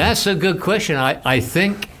professor? That's a good question. I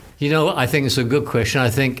think it's a good question.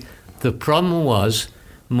 I think the problem was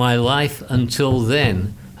my life until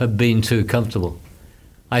then had been too comfortable.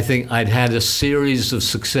 I think I'd had a series of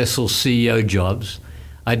successful CEO jobs.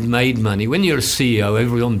 I'd made money. When you're a CEO,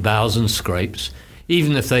 everyone bows and scrapes,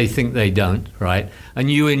 even if they think they don't, right?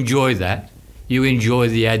 And you enjoy that. You enjoy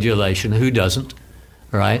the adulation. Who doesn't,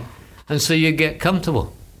 right? And so you get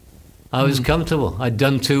comfortable. I was comfortable. I'd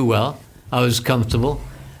done too well. I was comfortable.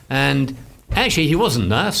 And actually, he wasn't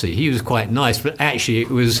nasty. He was quite nice. But actually,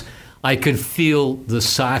 I could feel the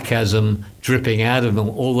sarcasm dripping out of him,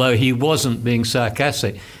 although he wasn't being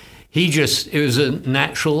sarcastic. It was a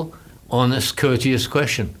natural, honest, courteous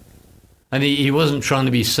question. And he wasn't trying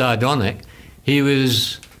to be sardonic. He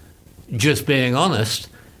was just being honest.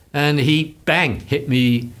 And he, bang, hit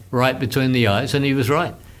me right between the eyes, and he was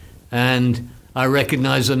right. And I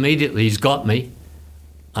recognized immediately, he's got me.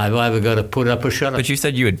 I've either got to put up or shut up. But you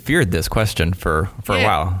said you had feared this question for a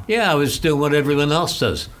while. Yeah, I was doing what everyone else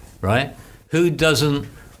does, right? Who doesn't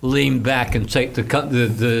lean back and take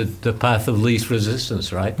the path of least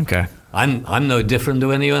resistance, right? Okay. I'm no different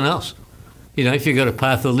to anyone else. If you've got a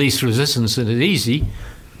path of least resistance and it's easy,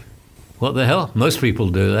 what the hell? Most people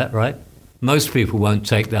do that, right? Most people won't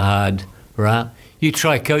take the hard route. You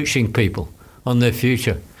try coaching people on their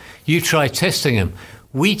future. You try testing them.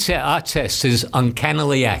 Our test is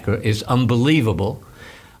uncannily accurate. It's unbelievable.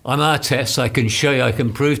 On our tests, I can show you, I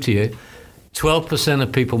can prove to you, 12%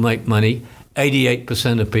 of people make money,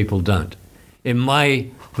 88% of people don't. In my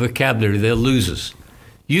vocabulary, they're losers.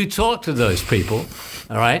 You talk to those people,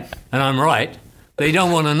 all right, and I'm right, they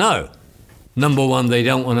don't want to know. Number one, they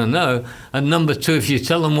don't want to know. And number two, if you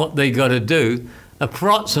tell them what they got to do,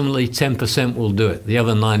 approximately 10% will do it. The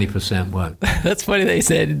other 90% won't. That's funny they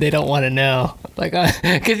said they don't want to know. Like,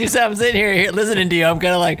 because you said I'm sitting here listening to you. I'm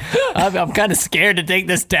kind of like, I'm kind of scared to take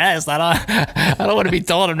this test. I don't want to be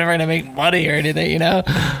told I'm never going to make money or anything, you know?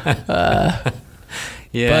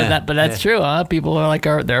 Yeah. But that's true, huh? People are like,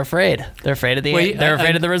 they're afraid. They're afraid of they're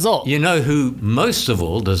afraid of the result. You know who most of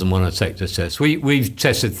all doesn't want to take the test? We've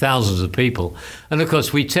tested thousands of people. And of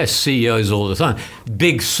course, we test CEOs all the time.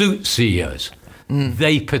 Big suit CEOs.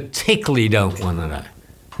 They particularly don't want to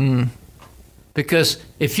know. Because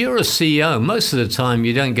if you're a CEO, most of the time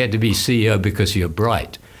you don't get to be CEO because you're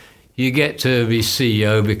bright. You get to be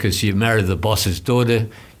CEO because you married the boss's daughter,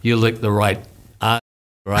 you lick the right art,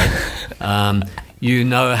 right? You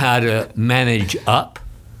know how to manage up,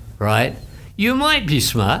 right? You might be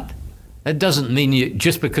smart. That doesn't mean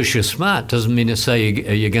just because you're smart doesn't mean to say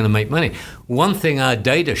you're going to make money. One thing our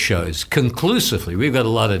data shows conclusively, we've got a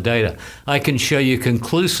lot of data, I can show you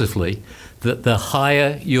conclusively that the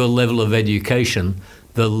higher your level of education,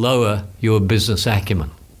 the lower your business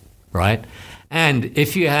acumen, right? And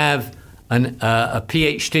if you have a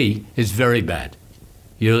PhD, it's very bad.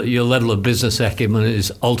 Your level of business acumen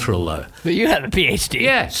is ultra low. But you have a PhD.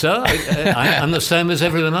 Yeah, so I'm the same as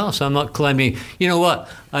everyone else. I'm not claiming. You know what?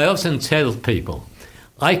 I often tell people,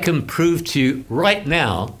 I can prove to you right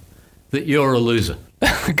now that you're a loser.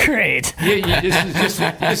 Great.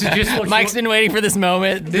 This is just what Mike's been waiting for this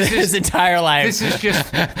moment his entire life.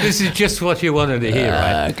 This is just what you wanted to hear,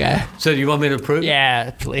 right? Okay. So do you want me to prove?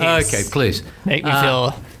 Yeah, please. Okay, please. Make me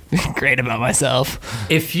feel great about myself.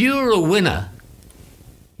 If you're a winner,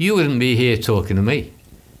 you wouldn't be here talking to me.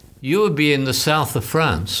 You would be in the south of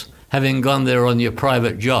France, having gone there on your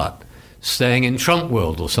private yacht, staying in Trump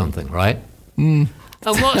World or something, right? And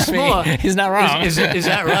what's more... He's not wrong. Is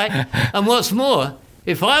that right? And what's more,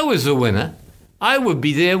 if I was a winner, I would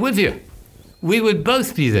be there with you. We would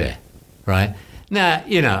both be there, right? Now,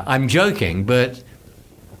 you know, I'm joking, but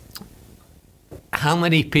how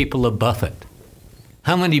many people are Buffett?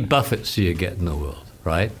 How many Buffetts do you get in the world,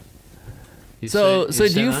 right? So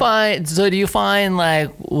do you find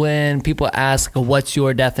like when people ask what's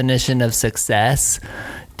your definition of success,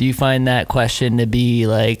 do you find that question to be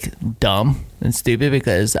like dumb and stupid?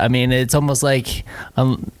 Because I mean, it's almost like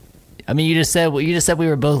you just said we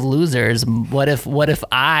were both losers. What if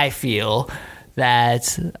I feel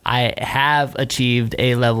that I have achieved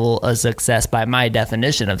a level of success by my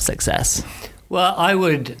definition of success? Well, I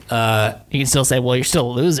would... You can still say, well, you're still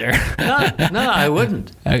a loser. No, I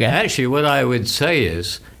wouldn't. Okay. Actually, what I would say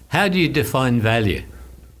is, how do you define value?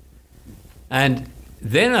 And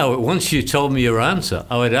then once you told me your answer,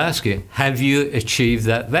 I would ask you, have you achieved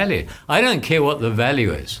that value? I don't care what the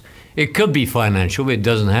value is. It could be financial, but it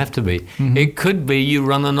doesn't have to be. Mm-hmm. It could be you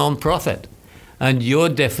run a non-profit, and your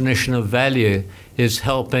definition of value is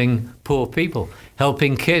helping poor people,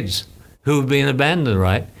 helping kids who have been abandoned,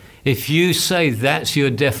 right? If you say that's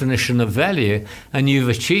your definition of value and you've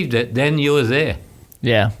achieved it, then you're there.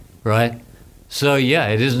 Yeah. Right? So, yeah,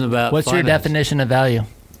 it isn't about What's finance. your definition of value?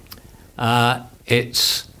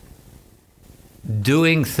 It's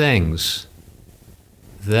doing things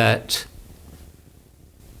that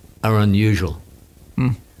are unusual.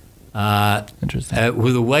 Interesting.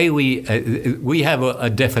 With the way we have a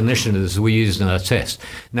definition of this we use in our test.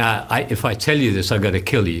 Now, if I tell you this, I've got to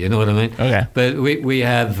kill you. You know what I mean? Okay. But we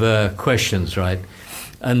have questions, right?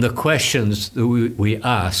 And the questions that we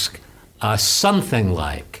ask are something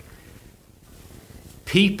like,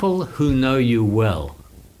 people who know you well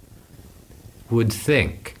would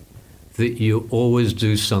think that you always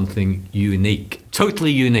do something unique,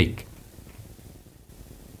 totally unique.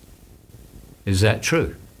 Is that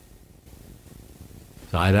true?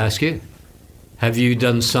 So I'd ask you, have you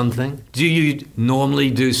done something? Do you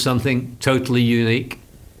normally do something totally unique?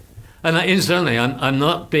 And incidentally, I'm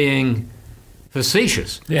not being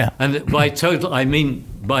facetious. Yeah. And by total, I mean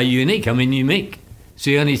by unique. I mean unique. It's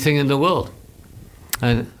the only thing in the world.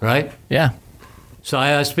 And right? Yeah. So I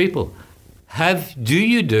ask people, do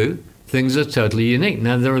you do things that are totally unique?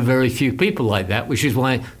 Now, there are very few people like that, which is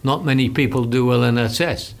why not many people do well in our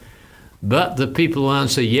test. But the people who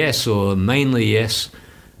answer yes, or mainly yes,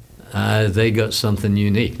 they got something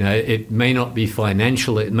unique. Now, it may not be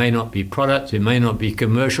financial, it may not be product, it may not be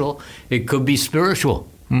commercial, it could be spiritual.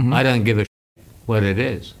 Mm-hmm. I don't give a shit. what it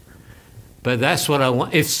is. But that's what I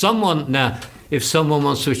want. If someone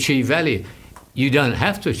wants to achieve value, you don't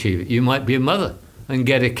have to achieve it. You might be a mother and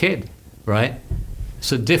get a kid, right?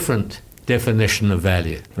 It's a different definition of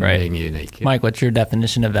value than Right. being unique. Mike, what's your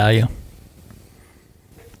definition of value?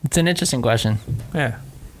 It's an interesting question. Yeah.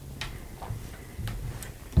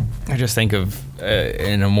 I just think of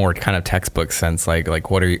in a more kind of textbook sense, like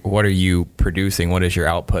what are you producing? What is your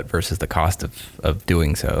output versus the cost of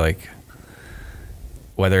doing so? Like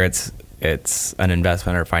whether it's an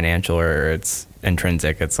investment or financial or it's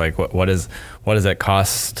intrinsic, it's like what does it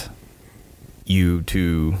cost you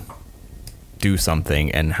to do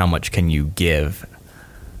something, and how much can you give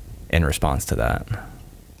in response to that?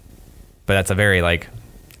 But that's a very like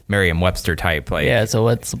Merriam-Webster type, like Yeah.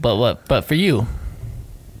 So but for you,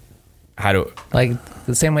 how do like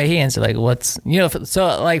the same way he answered, like what's,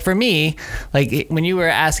 so like for me, like when you were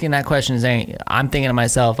asking that question, saying, I'm thinking to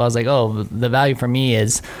myself, I was like, oh, the value for me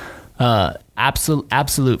is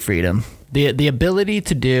absolute freedom, the ability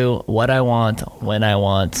to do what I want, when I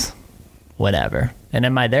want, whatever. And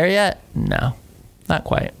am I there yet? No, not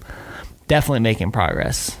quite. Definitely making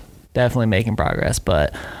progress,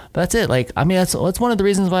 but that's it. Like, I mean, that's one of the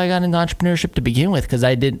reasons why I got into entrepreneurship to begin with, because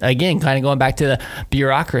I did, again, kind of going back to the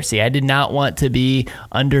bureaucracy. I did not want to be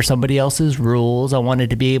under somebody else's rules. I wanted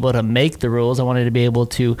to be able to make the rules. I wanted to be able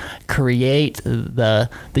to create the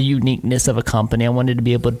uniqueness of a company. I wanted to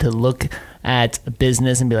be able to look at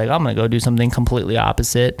business and be like, I'm going to go do something completely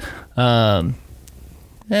opposite. And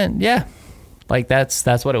yeah, like that's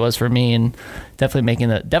what it was for me, and definitely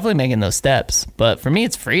making those steps. But for me,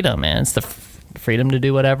 it's freedom, man. It's the freedom to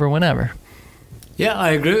do whatever, whenever. Yeah,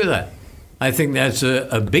 I agree with that. I think that's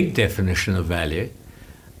a big definition of value.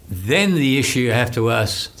 Then the issue you have to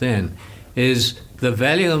ask then is the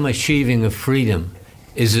value I'm achieving of freedom,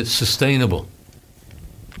 is it sustainable?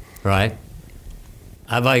 Right?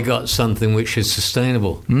 Have I got something which is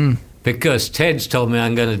sustainable? Because Ted's told me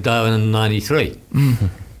I'm going to die when I'm 93.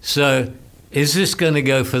 So is this going to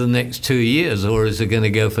go for the next 2 years, or is it going to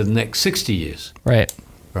go for the next 60 years? Right.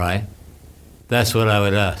 Right? That's what I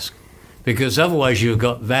would ask. Because otherwise you've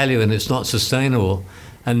got value and it's not sustainable,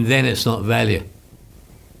 and then it's not value.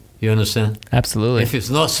 You understand? Absolutely. If it's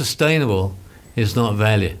not sustainable, it's not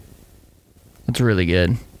value. That's really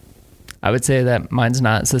good. I would say that mine's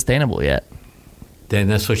not sustainable yet. Then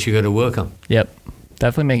that's what you got to work on. Yep.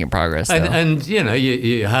 Definitely making progress. And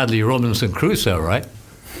you're hardly Robinson Crusoe, right?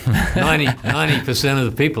 90% of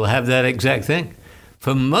the people have that exact thing.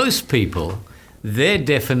 For most people, their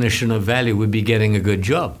definition of value would be getting a good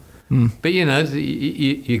job. But,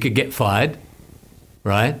 you could get fired,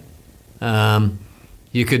 right?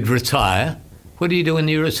 You could retire. What do you do when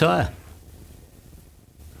you retire?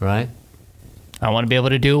 Right? I want to be able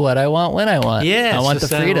to do what I want when I want. Yeah, I want the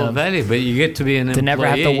freedom. Value, but you get to be an employee. To never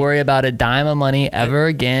have to worry about a dime of money ever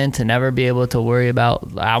again. To never be able to worry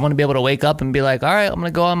about. I want to be able to wake up and be like, all right, I'm going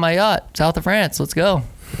to go on my yacht, south of France. Let's go.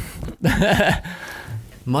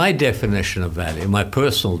 My definition of value, my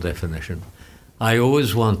personal definition, I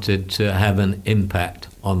always wanted to have an impact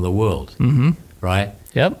on the world. Right?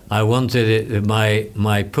 Yep. I wanted it.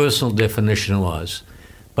 My personal definition was,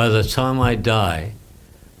 by the time I die,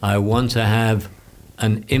 I want to have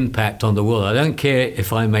an impact on the world. I don't care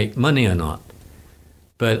if I make money or not,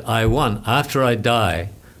 but I want, after I die,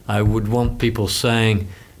 I would want people saying,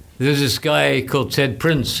 there's this guy called Ted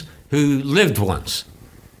Prince who lived once.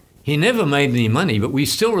 He never made any money, but we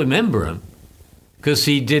still remember him because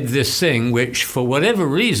he did this thing which, for whatever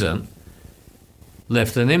reason,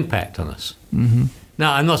 left an impact on us.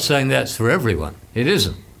 Now, I'm not saying that's for everyone. It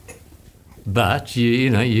isn't. But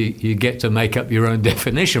you get to make up your own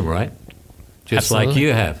definition, right? Just Absolutely. like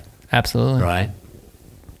you have, Absolutely. right?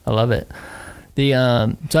 I love it.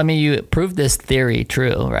 So I mean, you proved this theory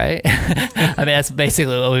true, right? I mean, that's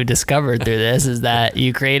basically what we've discovered through this, is that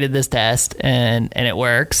you created this test and it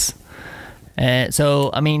works. And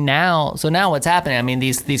so, I mean, now what's happening? I mean,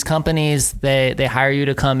 these companies, they hire you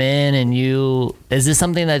to come in, and is this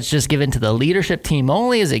something that's just given to the leadership team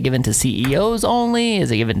only? Is it given to CEOs only?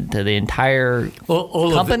 Is it given to the entire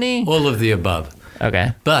company? All of the above.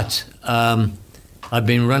 Okay. But I've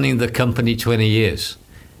been running the company 20 years,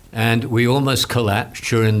 and we almost collapsed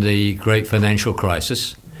during the great financial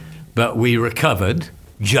crisis, but we recovered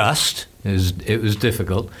it was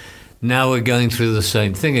difficult. Now we're going through the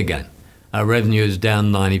same thing again. Our revenue is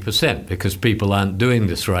down 90% because people aren't doing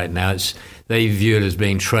this right now. They view it as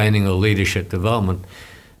being training or leadership development.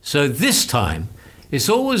 So this time, it's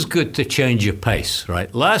always good to change your pace,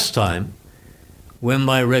 right? Last time, when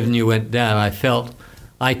my revenue went down, I felt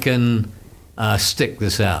I can stick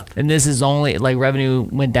this out. And this is only like revenue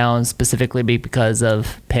went down specifically because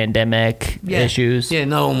of pandemic issues. Yeah,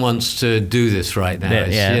 no one wants to do this right now.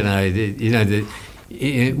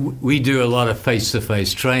 We do a lot of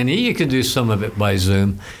face-to-face training. You can do some of it by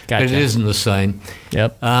Zoom, Gotcha. but it isn't the same.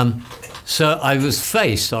 Yep. So I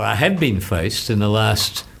have been faced in the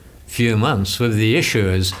last few months with the issue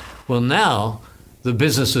is, well, now the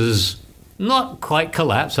business is not quite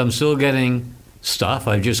collapsed. I'm still getting stuff.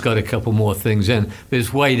 I've just got a couple more things in, but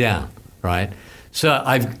it's way down, right? So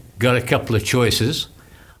I've got a couple of choices.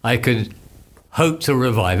 I could hope to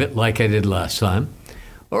revive it like I did last time,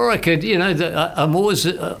 or I could, I'm always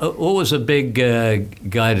a big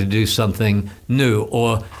guy to do something new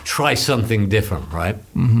or try something different, right?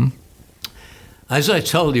 Mm-hmm. As I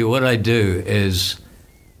told you, what I do is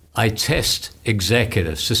I test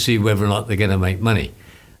executives to see whether or not they're going to make money.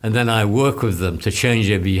 And then I work with them to change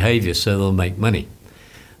their behavior so they'll make money.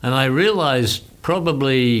 And I realized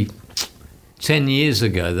probably 10 years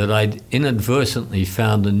ago that I'd inadvertently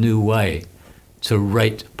found a new way to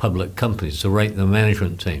rate public companies, to rate the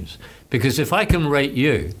management teams. Because if I can rate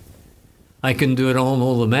you, I can do it on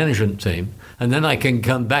all the management team. And then I can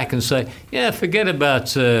come back and say, yeah, forget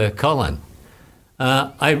about Colin.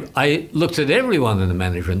 I looked at everyone in the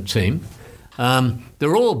management team.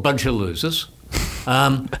 They're all a bunch of losers.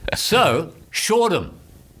 So short them.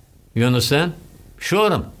 You understand?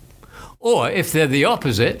 Short them. Or if they're the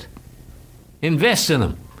opposite, invest in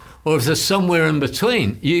them. Or if they're somewhere in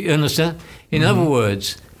between, you understand? In other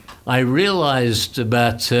words, I realized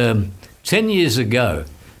about 10 years ago,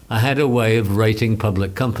 I had a way of rating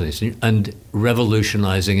public companies and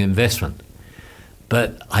revolutionizing investment.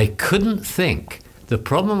 But I couldn't think. The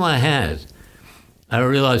problem I had, I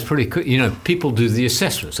realized pretty quick, people do the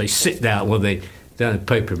assessments. They sit down, they don't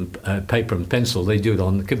have paper and pencil, they do it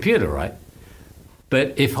on the computer, right?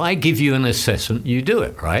 But if I give you an assessment, you do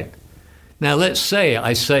it, right? Now, let's say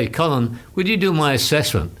I say, Colin, would you do my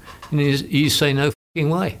assessment? And you say, no fucking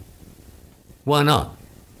way. Why not?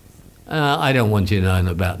 I don't want you knowing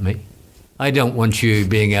about me. I don't want you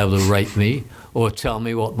being able to rate me or tell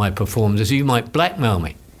me what my performance is. You might blackmail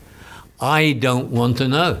me. I don't want to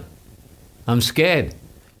know. I'm scared.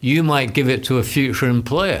 You might give it to a future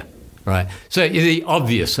employer, right? So the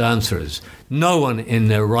obvious answer is no one in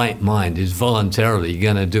their right mind is voluntarily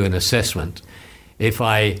going to do an assessment if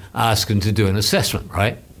I ask them to do an assessment,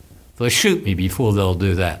 right? They'll shoot me before they'll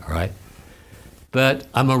do that, right? But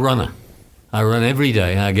I'm a runner. I run every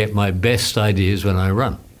day. I get my best ideas when I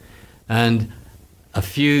run. And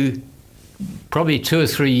probably 2 or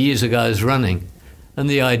 3 years ago, I was running, and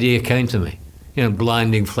the idea came to me.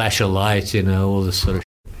 Blinding flash of light, all this sort of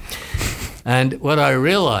shit. And what I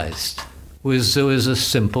realized was there was a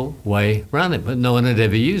simple way around it, but no one had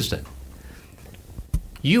ever used it.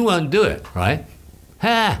 You won't do it, right?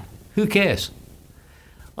 Who cares?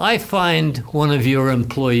 I find one of your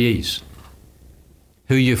employees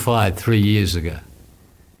who you fired 3 years ago.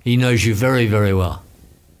 He knows you very, very well.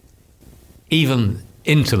 Even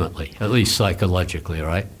intimately, at least psychologically,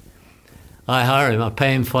 right? I hire him, I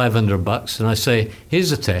pay him $500, and I say,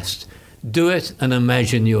 here's a test. Do it and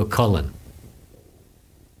imagine you're Colin.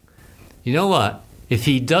 You know what? If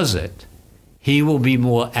he does it, he will be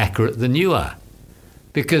more accurate than you are.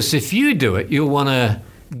 Because if you do it, you'll want to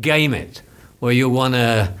game it, or you'll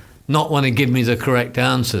not want to give me the correct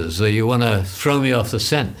answers, or you want to throw me off the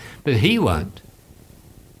scent. But he won't.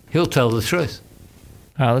 He'll tell the truth.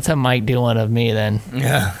 All right, let's have Mike do one of me then.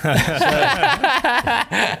 Yeah.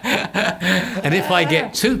 And if I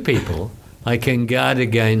get 2 people, I can guard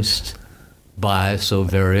against bias or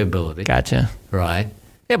variability. Gotcha. Right.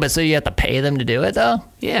 Yeah, but so you have to pay them to do it, though?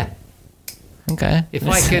 Yeah. Okay.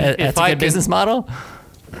 That's a good business model?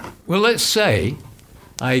 Well, let's say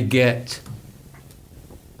I get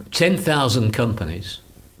 10,000 companies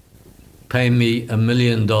paying me $1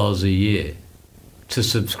 million a year to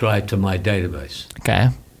subscribe to my database. Okay.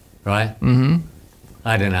 Right? Mm-hmm.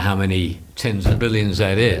 I don't know how many tens of billions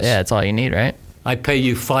that is. Yeah, that's all you need, right? I pay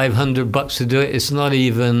you $500 to do it. It's not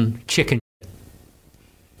even chicken.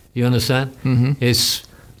 You understand? Mm-hmm. It's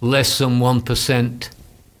less than 1%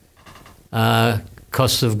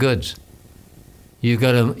 cost of goods. You've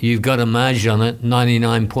got a margin on it,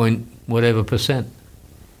 99 point whatever percent.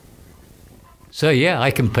 So yeah,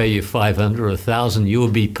 I can pay you 500 or 1,000. You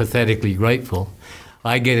will be pathetically grateful.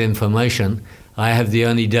 I get information. I have the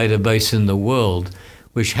only database in the world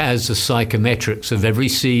which has the psychometrics of every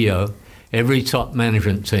CEO, every top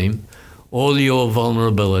management team, all your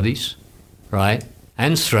vulnerabilities, right,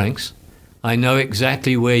 and strengths. I know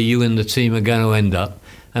exactly where you and the team are going to end up,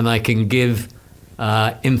 and I can give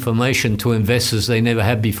information to investors they never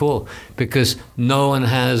had before, because no one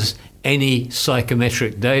has any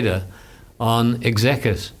psychometric data on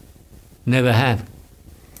executives. Never have.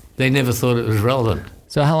 They never thought it was relevant.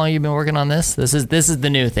 So how long have you been working on this? This is the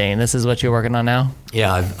new thing. This is what you're working on now?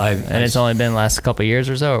 Yeah, And it's only been the last couple of years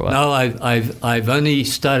or so, or what? No, I've only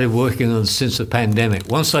started working on it since the pandemic.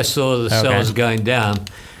 Once I saw the sales going down,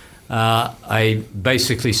 I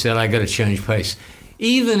basically said I got to change pace.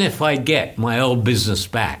 Even if I get my old business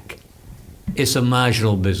back, it's a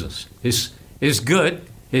marginal business. It's good,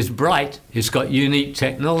 it's bright, it's got unique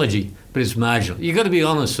technology, but it's marginal. You've got to be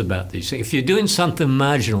honest about these things. If you're doing something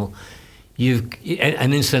marginal,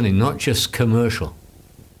 and incidentally, not just commercial,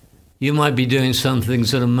 you might be doing some things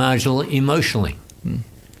that are marginal emotionally.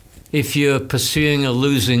 If you're pursuing a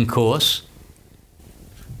losing course,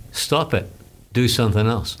 stop it. Do something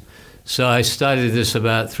else. So I started this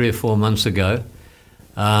about 3 or 4 months ago.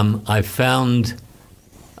 I found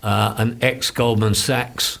an ex-Goldman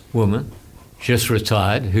Sachs woman, just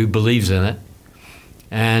retired, who believes in it.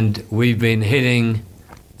 And we've been hitting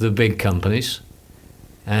the big companies.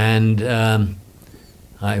 And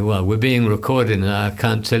we're being recorded, and I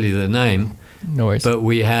can't tell you the name. No worries. But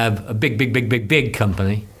we have a big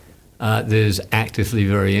company that is actively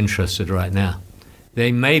very interested right now.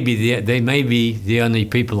 They may be the only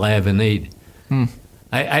people I ever need.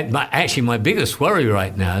 Actually, my biggest worry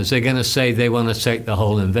right now is they're going to say they want to take the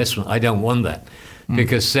whole investment. I don't want that,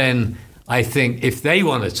 because then I think if they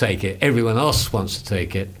want to take it, everyone else wants to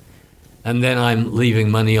take it, and then I'm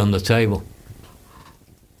leaving money on the table.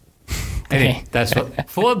 Anyway, that's what,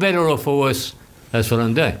 for better or for worse, that's what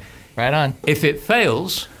I'm doing. Right on. If it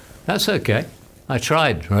fails, that's okay. I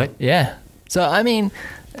tried, right? Yeah. So, I mean,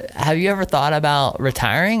 have you ever thought about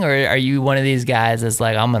retiring, or are you one of these guys that's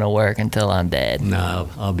like, I'm going to work until I'm dead? No,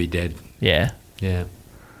 I'll be dead. Yeah. Yeah.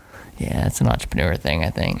 Yeah, it's an entrepreneur thing,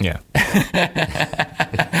 I think. Yeah.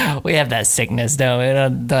 We have that sickness, don't we?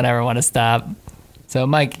 Don't ever want to stop. So,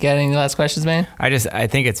 Mike, got any last questions, man? I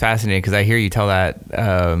think it's fascinating because I hear you tell that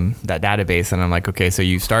database, and I'm like, okay, so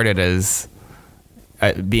you started as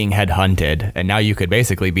being headhunted, and now you could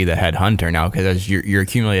basically be the headhunter now, because as you're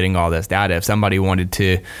accumulating all this data. If somebody wanted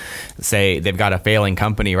to say they've got a failing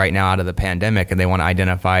company right now out of the pandemic and they want to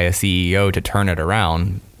identify a CEO to turn it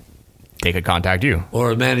around, they could contact you.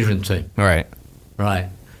 Or a management team. Right. Right.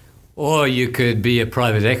 Or you could be a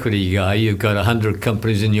private equity guy. You've got 100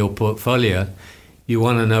 companies in your portfolio. You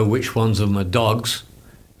want to know which ones of them are dogs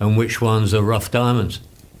and which ones are rough diamonds.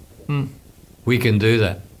 We can do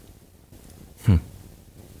that.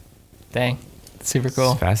 Dang. Super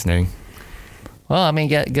cool. It's fascinating. Well, I mean,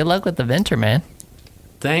 good luck with the venture, man.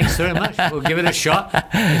 Thanks very much. We'll give it a shot.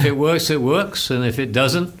 If it works, it works. And if it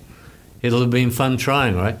doesn't, it'll have been fun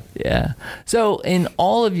trying, right? Yeah. So in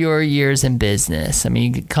all of your years in business, I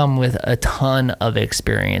mean, you come with a ton of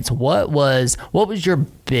experience. What was your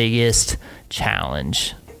biggest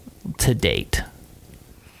challenge to date?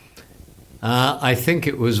 I think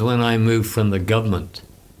it was when I moved from the government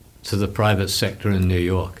to the private sector in New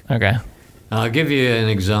York. Okay. I'll give you an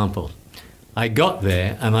example. I got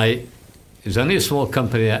there, and it was only a small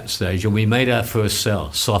company at that stage, and we made our first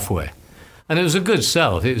sell, software. And it was a good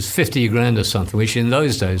sell. It was 50 grand or something, which in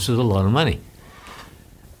those days was a lot of money.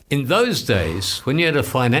 In those days, when you had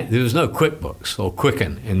there was no QuickBooks or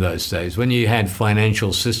Quicken in those days. When you had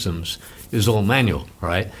financial systems, it was all manual,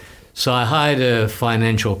 right? So I hired a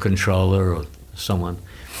financial controller or someone,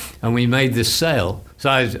 and we made this sale. So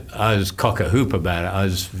I was cock-a-hoop about it. I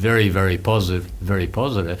was very, very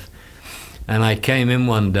positive. And I came in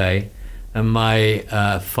one day, and my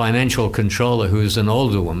financial controller, who is an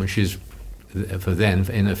older woman, she's for then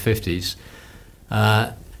in her 50s,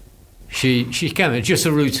 she came in, just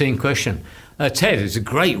a routine question. Ted, it's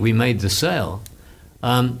great we made the sale.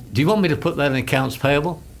 Do you want me to put that in accounts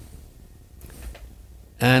payable?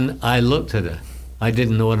 And I looked at her. I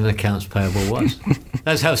didn't know what an accounts payable was.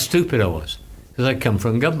 That's how stupid I was, because I come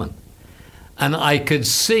from government. And I could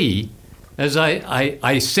see, as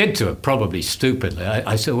I said to her, probably stupidly,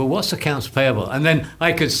 I said, well, what's accounts payable? And then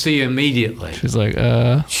I could see immediately. She's like,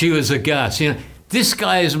 She was aghast. This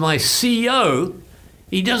guy is my CEO.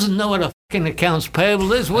 He doesn't know what a fucking accounts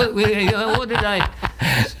payable is. What did I...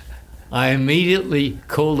 I immediately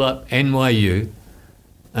called up NYU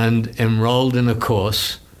and enrolled in a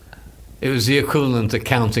course. It was the equivalent of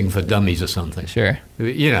accounting for dummies or something. Sure.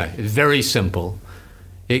 It's very simple.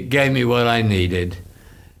 It gave me what I needed.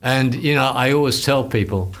 And, I always tell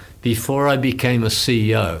people, before I became a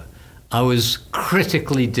CEO, I was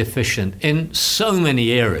critically deficient in so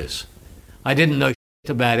many areas. I didn't know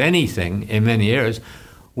shit about anything in many areas.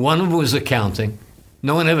 One of them was accounting.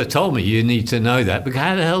 No one ever told me you need to know that, because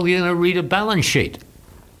how the hell are you going to read a balance sheet?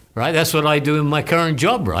 Right? That's what I do in my current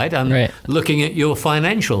job, right? I'm looking at your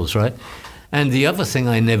financials, right? And the other thing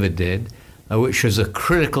I never did, which was a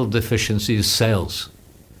critical deficiency, is sales.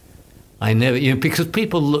 I never, because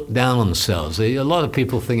people look down on sales. A lot of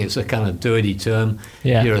people think it's a kind of dirty term.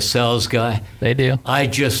 Yeah. You're a sales guy. They do. I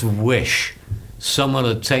just wish someone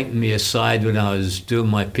had taken me aside when I was doing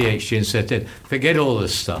my PhD and said, forget all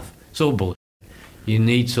this stuff. It's all bullshit. You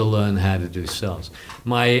need to learn how to do sales.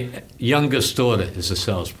 My youngest daughter is a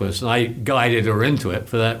salesperson. I guided her into it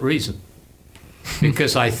for that reason.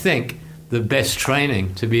 Because I think the best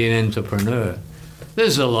training to be an entrepreneur,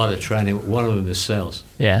 there's a lot of training. One of them is sales.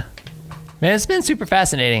 Yeah. Man, it's been super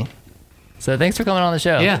fascinating. So thanks for coming on the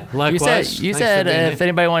show. Yeah, likewise. You said if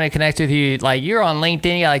anybody wanted to connect with you, like you're on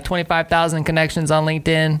LinkedIn, you got like 25,000 connections on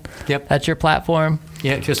LinkedIn. Yep. That's your platform.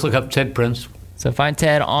 Yeah, just look up Ted Prince. So find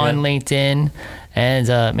Ted on LinkedIn. And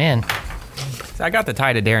man. I got the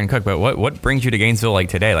tie to Darren Cook, but what brings you to Gainesville like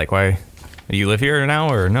today? Like why? Do you live here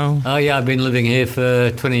now or no? Oh, yeah, I've been living here for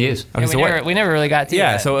 20 years. Okay, yeah, we never really got to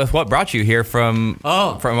that. So what brought you here from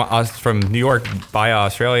New York via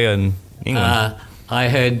Australia and England? I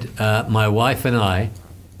had my wife and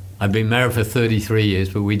I've been married for 33 years,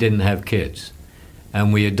 but we didn't have kids.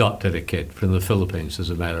 And we adopted a kid from the Philippines, as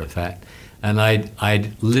a matter of fact. And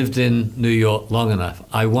I'd lived in New York long enough.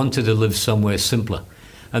 I wanted to live somewhere simpler.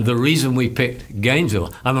 And the reason we picked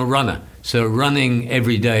Gainesville, I'm a runner, so running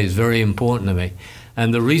every day is very important to me.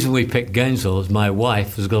 And the reason we picked Gainesville is my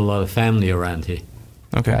wife has got a lot of family around here.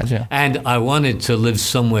 Okay. Gotcha. And I wanted to live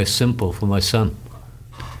somewhere simple for my son,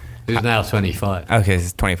 who's now 25. Okay,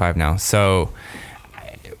 he's 25 now. So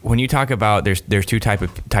when you talk about there's two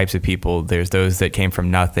types of people. There's those that came from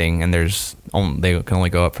nothing, and they can only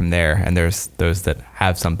go up from there. And there's those that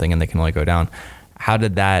have something and they can only go down. How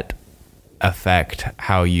did that affect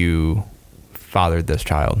how you fathered this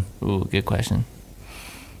child? Ooh, good question.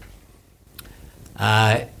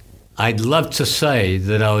 I'd love to say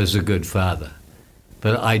that I was a good father,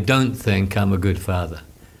 but I don't think I'm a good father.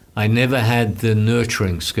 I never had the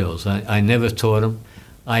nurturing skills. I never taught them.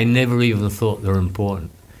 I never even thought they were important.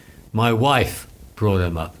 My wife brought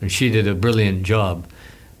them up, and she did a brilliant job.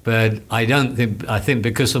 But I think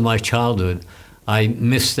because of my childhood, I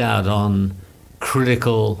missed out on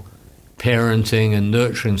critical parenting and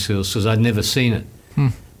nurturing skills because I'd never seen it.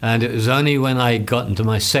 And it was only when I got into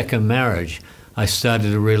my second marriage I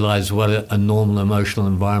started to realize what a normal emotional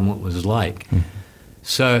environment was like.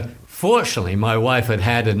 So fortunately, my wife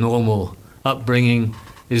had a normal upbringing,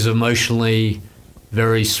 is emotionally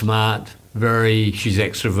very smart, she's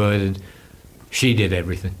extroverted. She did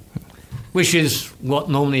everything, which is what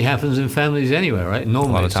normally happens in families anyway, right?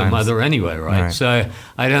 Normally it's a mother anyway, right? So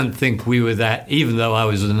I don't think we were that, even though I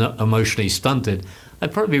was emotionally stunted, I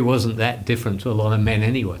probably wasn't that different to a lot of men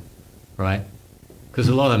anyway, right? Because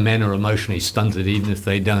a lot of men are emotionally stunted even if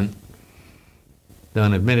they don't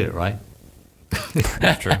admit it, right?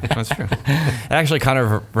 That's true. It actually kind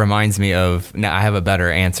of reminds me of, now I have a better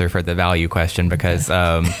answer for the value question because,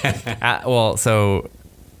 so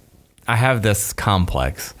I have this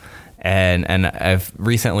complex and I've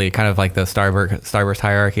recently kind of like the Starburst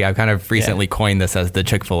hierarchy. I've kind of recently coined this as the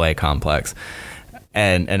Chick-fil-A complex.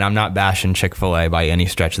 And I'm not bashing Chick-fil-A by any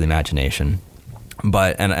stretch of the imagination,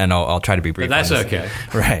 but, and I'll try to be brief. But that's okay.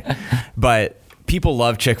 Right. But people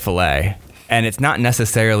love Chick-fil-A. And it's not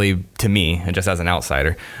necessarily, to me, and just as an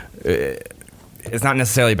outsider, it's not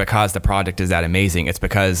necessarily because the product is that amazing. It's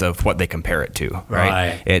because of what they compare it to,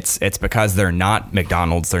 right? It's because they're not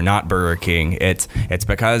McDonald's, they're not Burger King. It's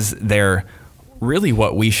because they're really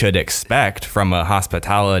what we should expect from a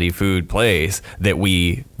hospitality food place, that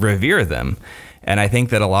we revere them. And I think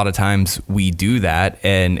that a lot of times we do that,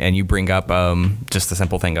 and you bring up just the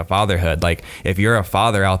simple thing of fatherhood. Like if you're a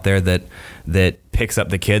father out there that picks up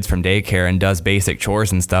the kids from daycare and does basic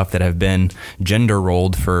chores and stuff that have been gender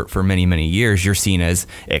rolled for many, many years, you're seen as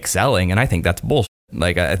excelling. And I think that's bullshit.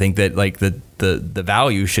 Like I think that like the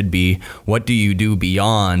value should be, what do you do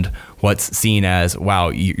beyond what's seen as, wow,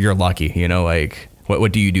 you're lucky, like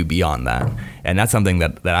what do you do beyond that? And that's something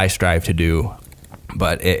that I strive to do.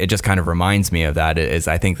 But it just kind of reminds me of that, is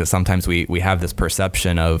I think that sometimes we have this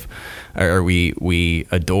perception of, or we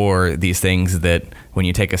adore these things that when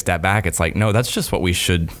you take a step back, it's like, no, that's just what we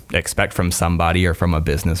should expect from somebody or from a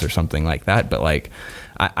business or something like that. But like,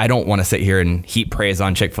 I don't want to sit here and heap praise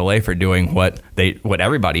on Chick-fil-A for doing what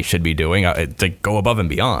everybody should be doing, to go above and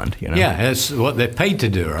beyond, Yeah, that's what they're paid to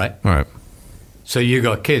do, right? All right. So you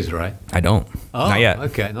got kids, right? I don't. Oh, not yet.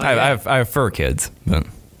 Okay. I have fur kids, but...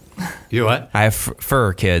 You what? I have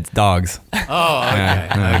fur kids, dogs. Oh, okay.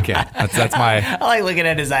 Yeah. Okay. That's my I like looking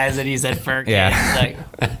at his eyes and he said fur. Yeah.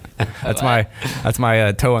 that's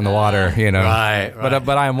my toe in the water, you know. Right.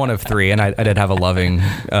 But I am one of three, and I did have a loving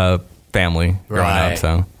family growing Right. up,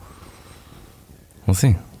 so we'll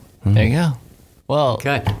see. There you go. Well,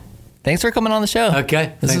 Okay. thanks for coming on the show.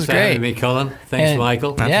 Okay. This Thanks is for great. having me, Colin. Thanks, And-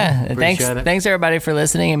 Michael. Yeah, and Appreciate it. thanks everybody for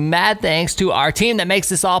listening, and mad thanks to our team that makes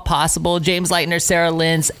this all possible: James Leitner, Sarah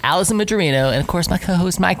Lins, Allison Madrino, and of course my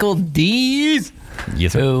co-host Michael Dees,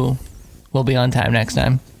 Yes, sir. who will be on time next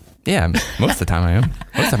time. Yeah, most of the time I am.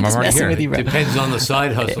 Most of the time I'm already messing here. with you, bro. Depends on the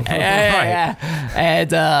side hustle. Yeah.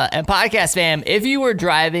 And podcast fam, if you were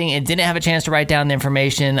driving and didn't have a chance to write down the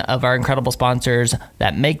information of our incredible sponsors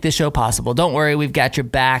that make this show possible, don't worry, we've got your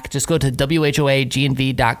back. Just go to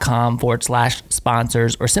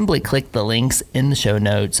whoagnv.com/sponsors or simply click the links in the show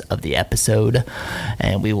notes of the episode,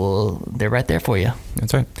 and they're right there for you.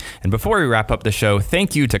 That's right. And before we wrap up the show,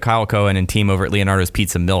 thank you to Kyle Cohen and team over at Leonardo's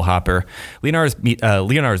Pizza Millhopper. Leonardo's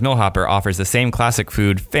Millhopper offers the same classic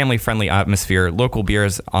food, family-friendly atmosphere, local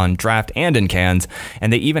beers on draft and in cans,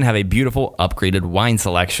 and they even have a beautiful upgraded wine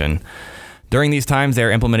selection. During these times,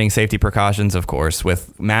 they're implementing safety precautions, of course,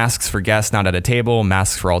 with masks for guests not at a table,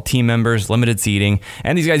 masks for all team members, limited seating,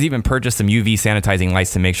 and these guys even purchased some UV sanitizing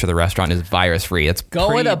lights to make sure the restaurant is virus-free. It's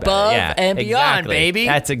Going above and beyond, baby.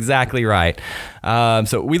 That's exactly right.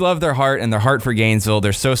 So we love their heart and their heart for Gainesville.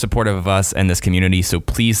 They're so supportive of us and this community, so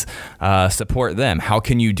please support them. How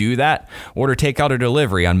can you do that? Order takeout or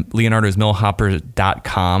delivery on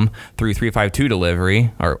leonardosmillhopper.com through 352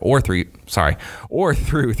 delivery, or through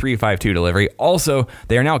 352 delivery. Also,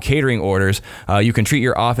 they are now catering orders. You can treat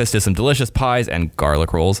your office to some delicious pies and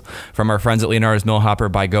garlic rolls from our friends at Leonardo's Millhopper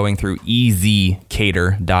by going through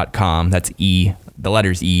ezcater.com. That's the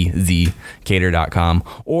letters EZ, cater.com.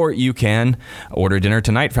 Or you can order dinner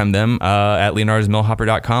tonight from them at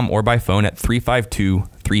leonardosmillhopper.com or by phone at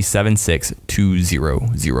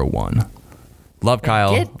 352-376-2001. Love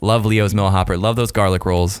Kyle. Love Leo's Millhopper. Love those garlic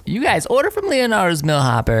rolls. You guys order from Leonardo's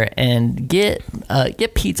Millhopper and get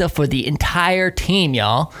pizza for the entire team,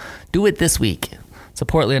 y'all. Do it this week.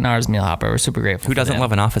 Support Leonardo's Millhopper. We're super grateful. Who for doesn't them.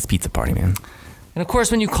 love an office pizza party, man? And of course,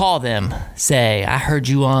 when you call them, say, I heard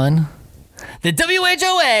you on the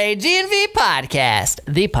WHOA GNV podcast,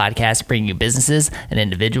 the podcast bringing you businesses and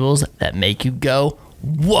individuals that make you go,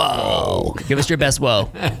 whoa. Give us your best whoa.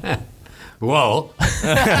 Whoa.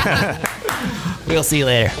 We'll see you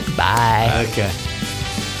later. Bye. Okay.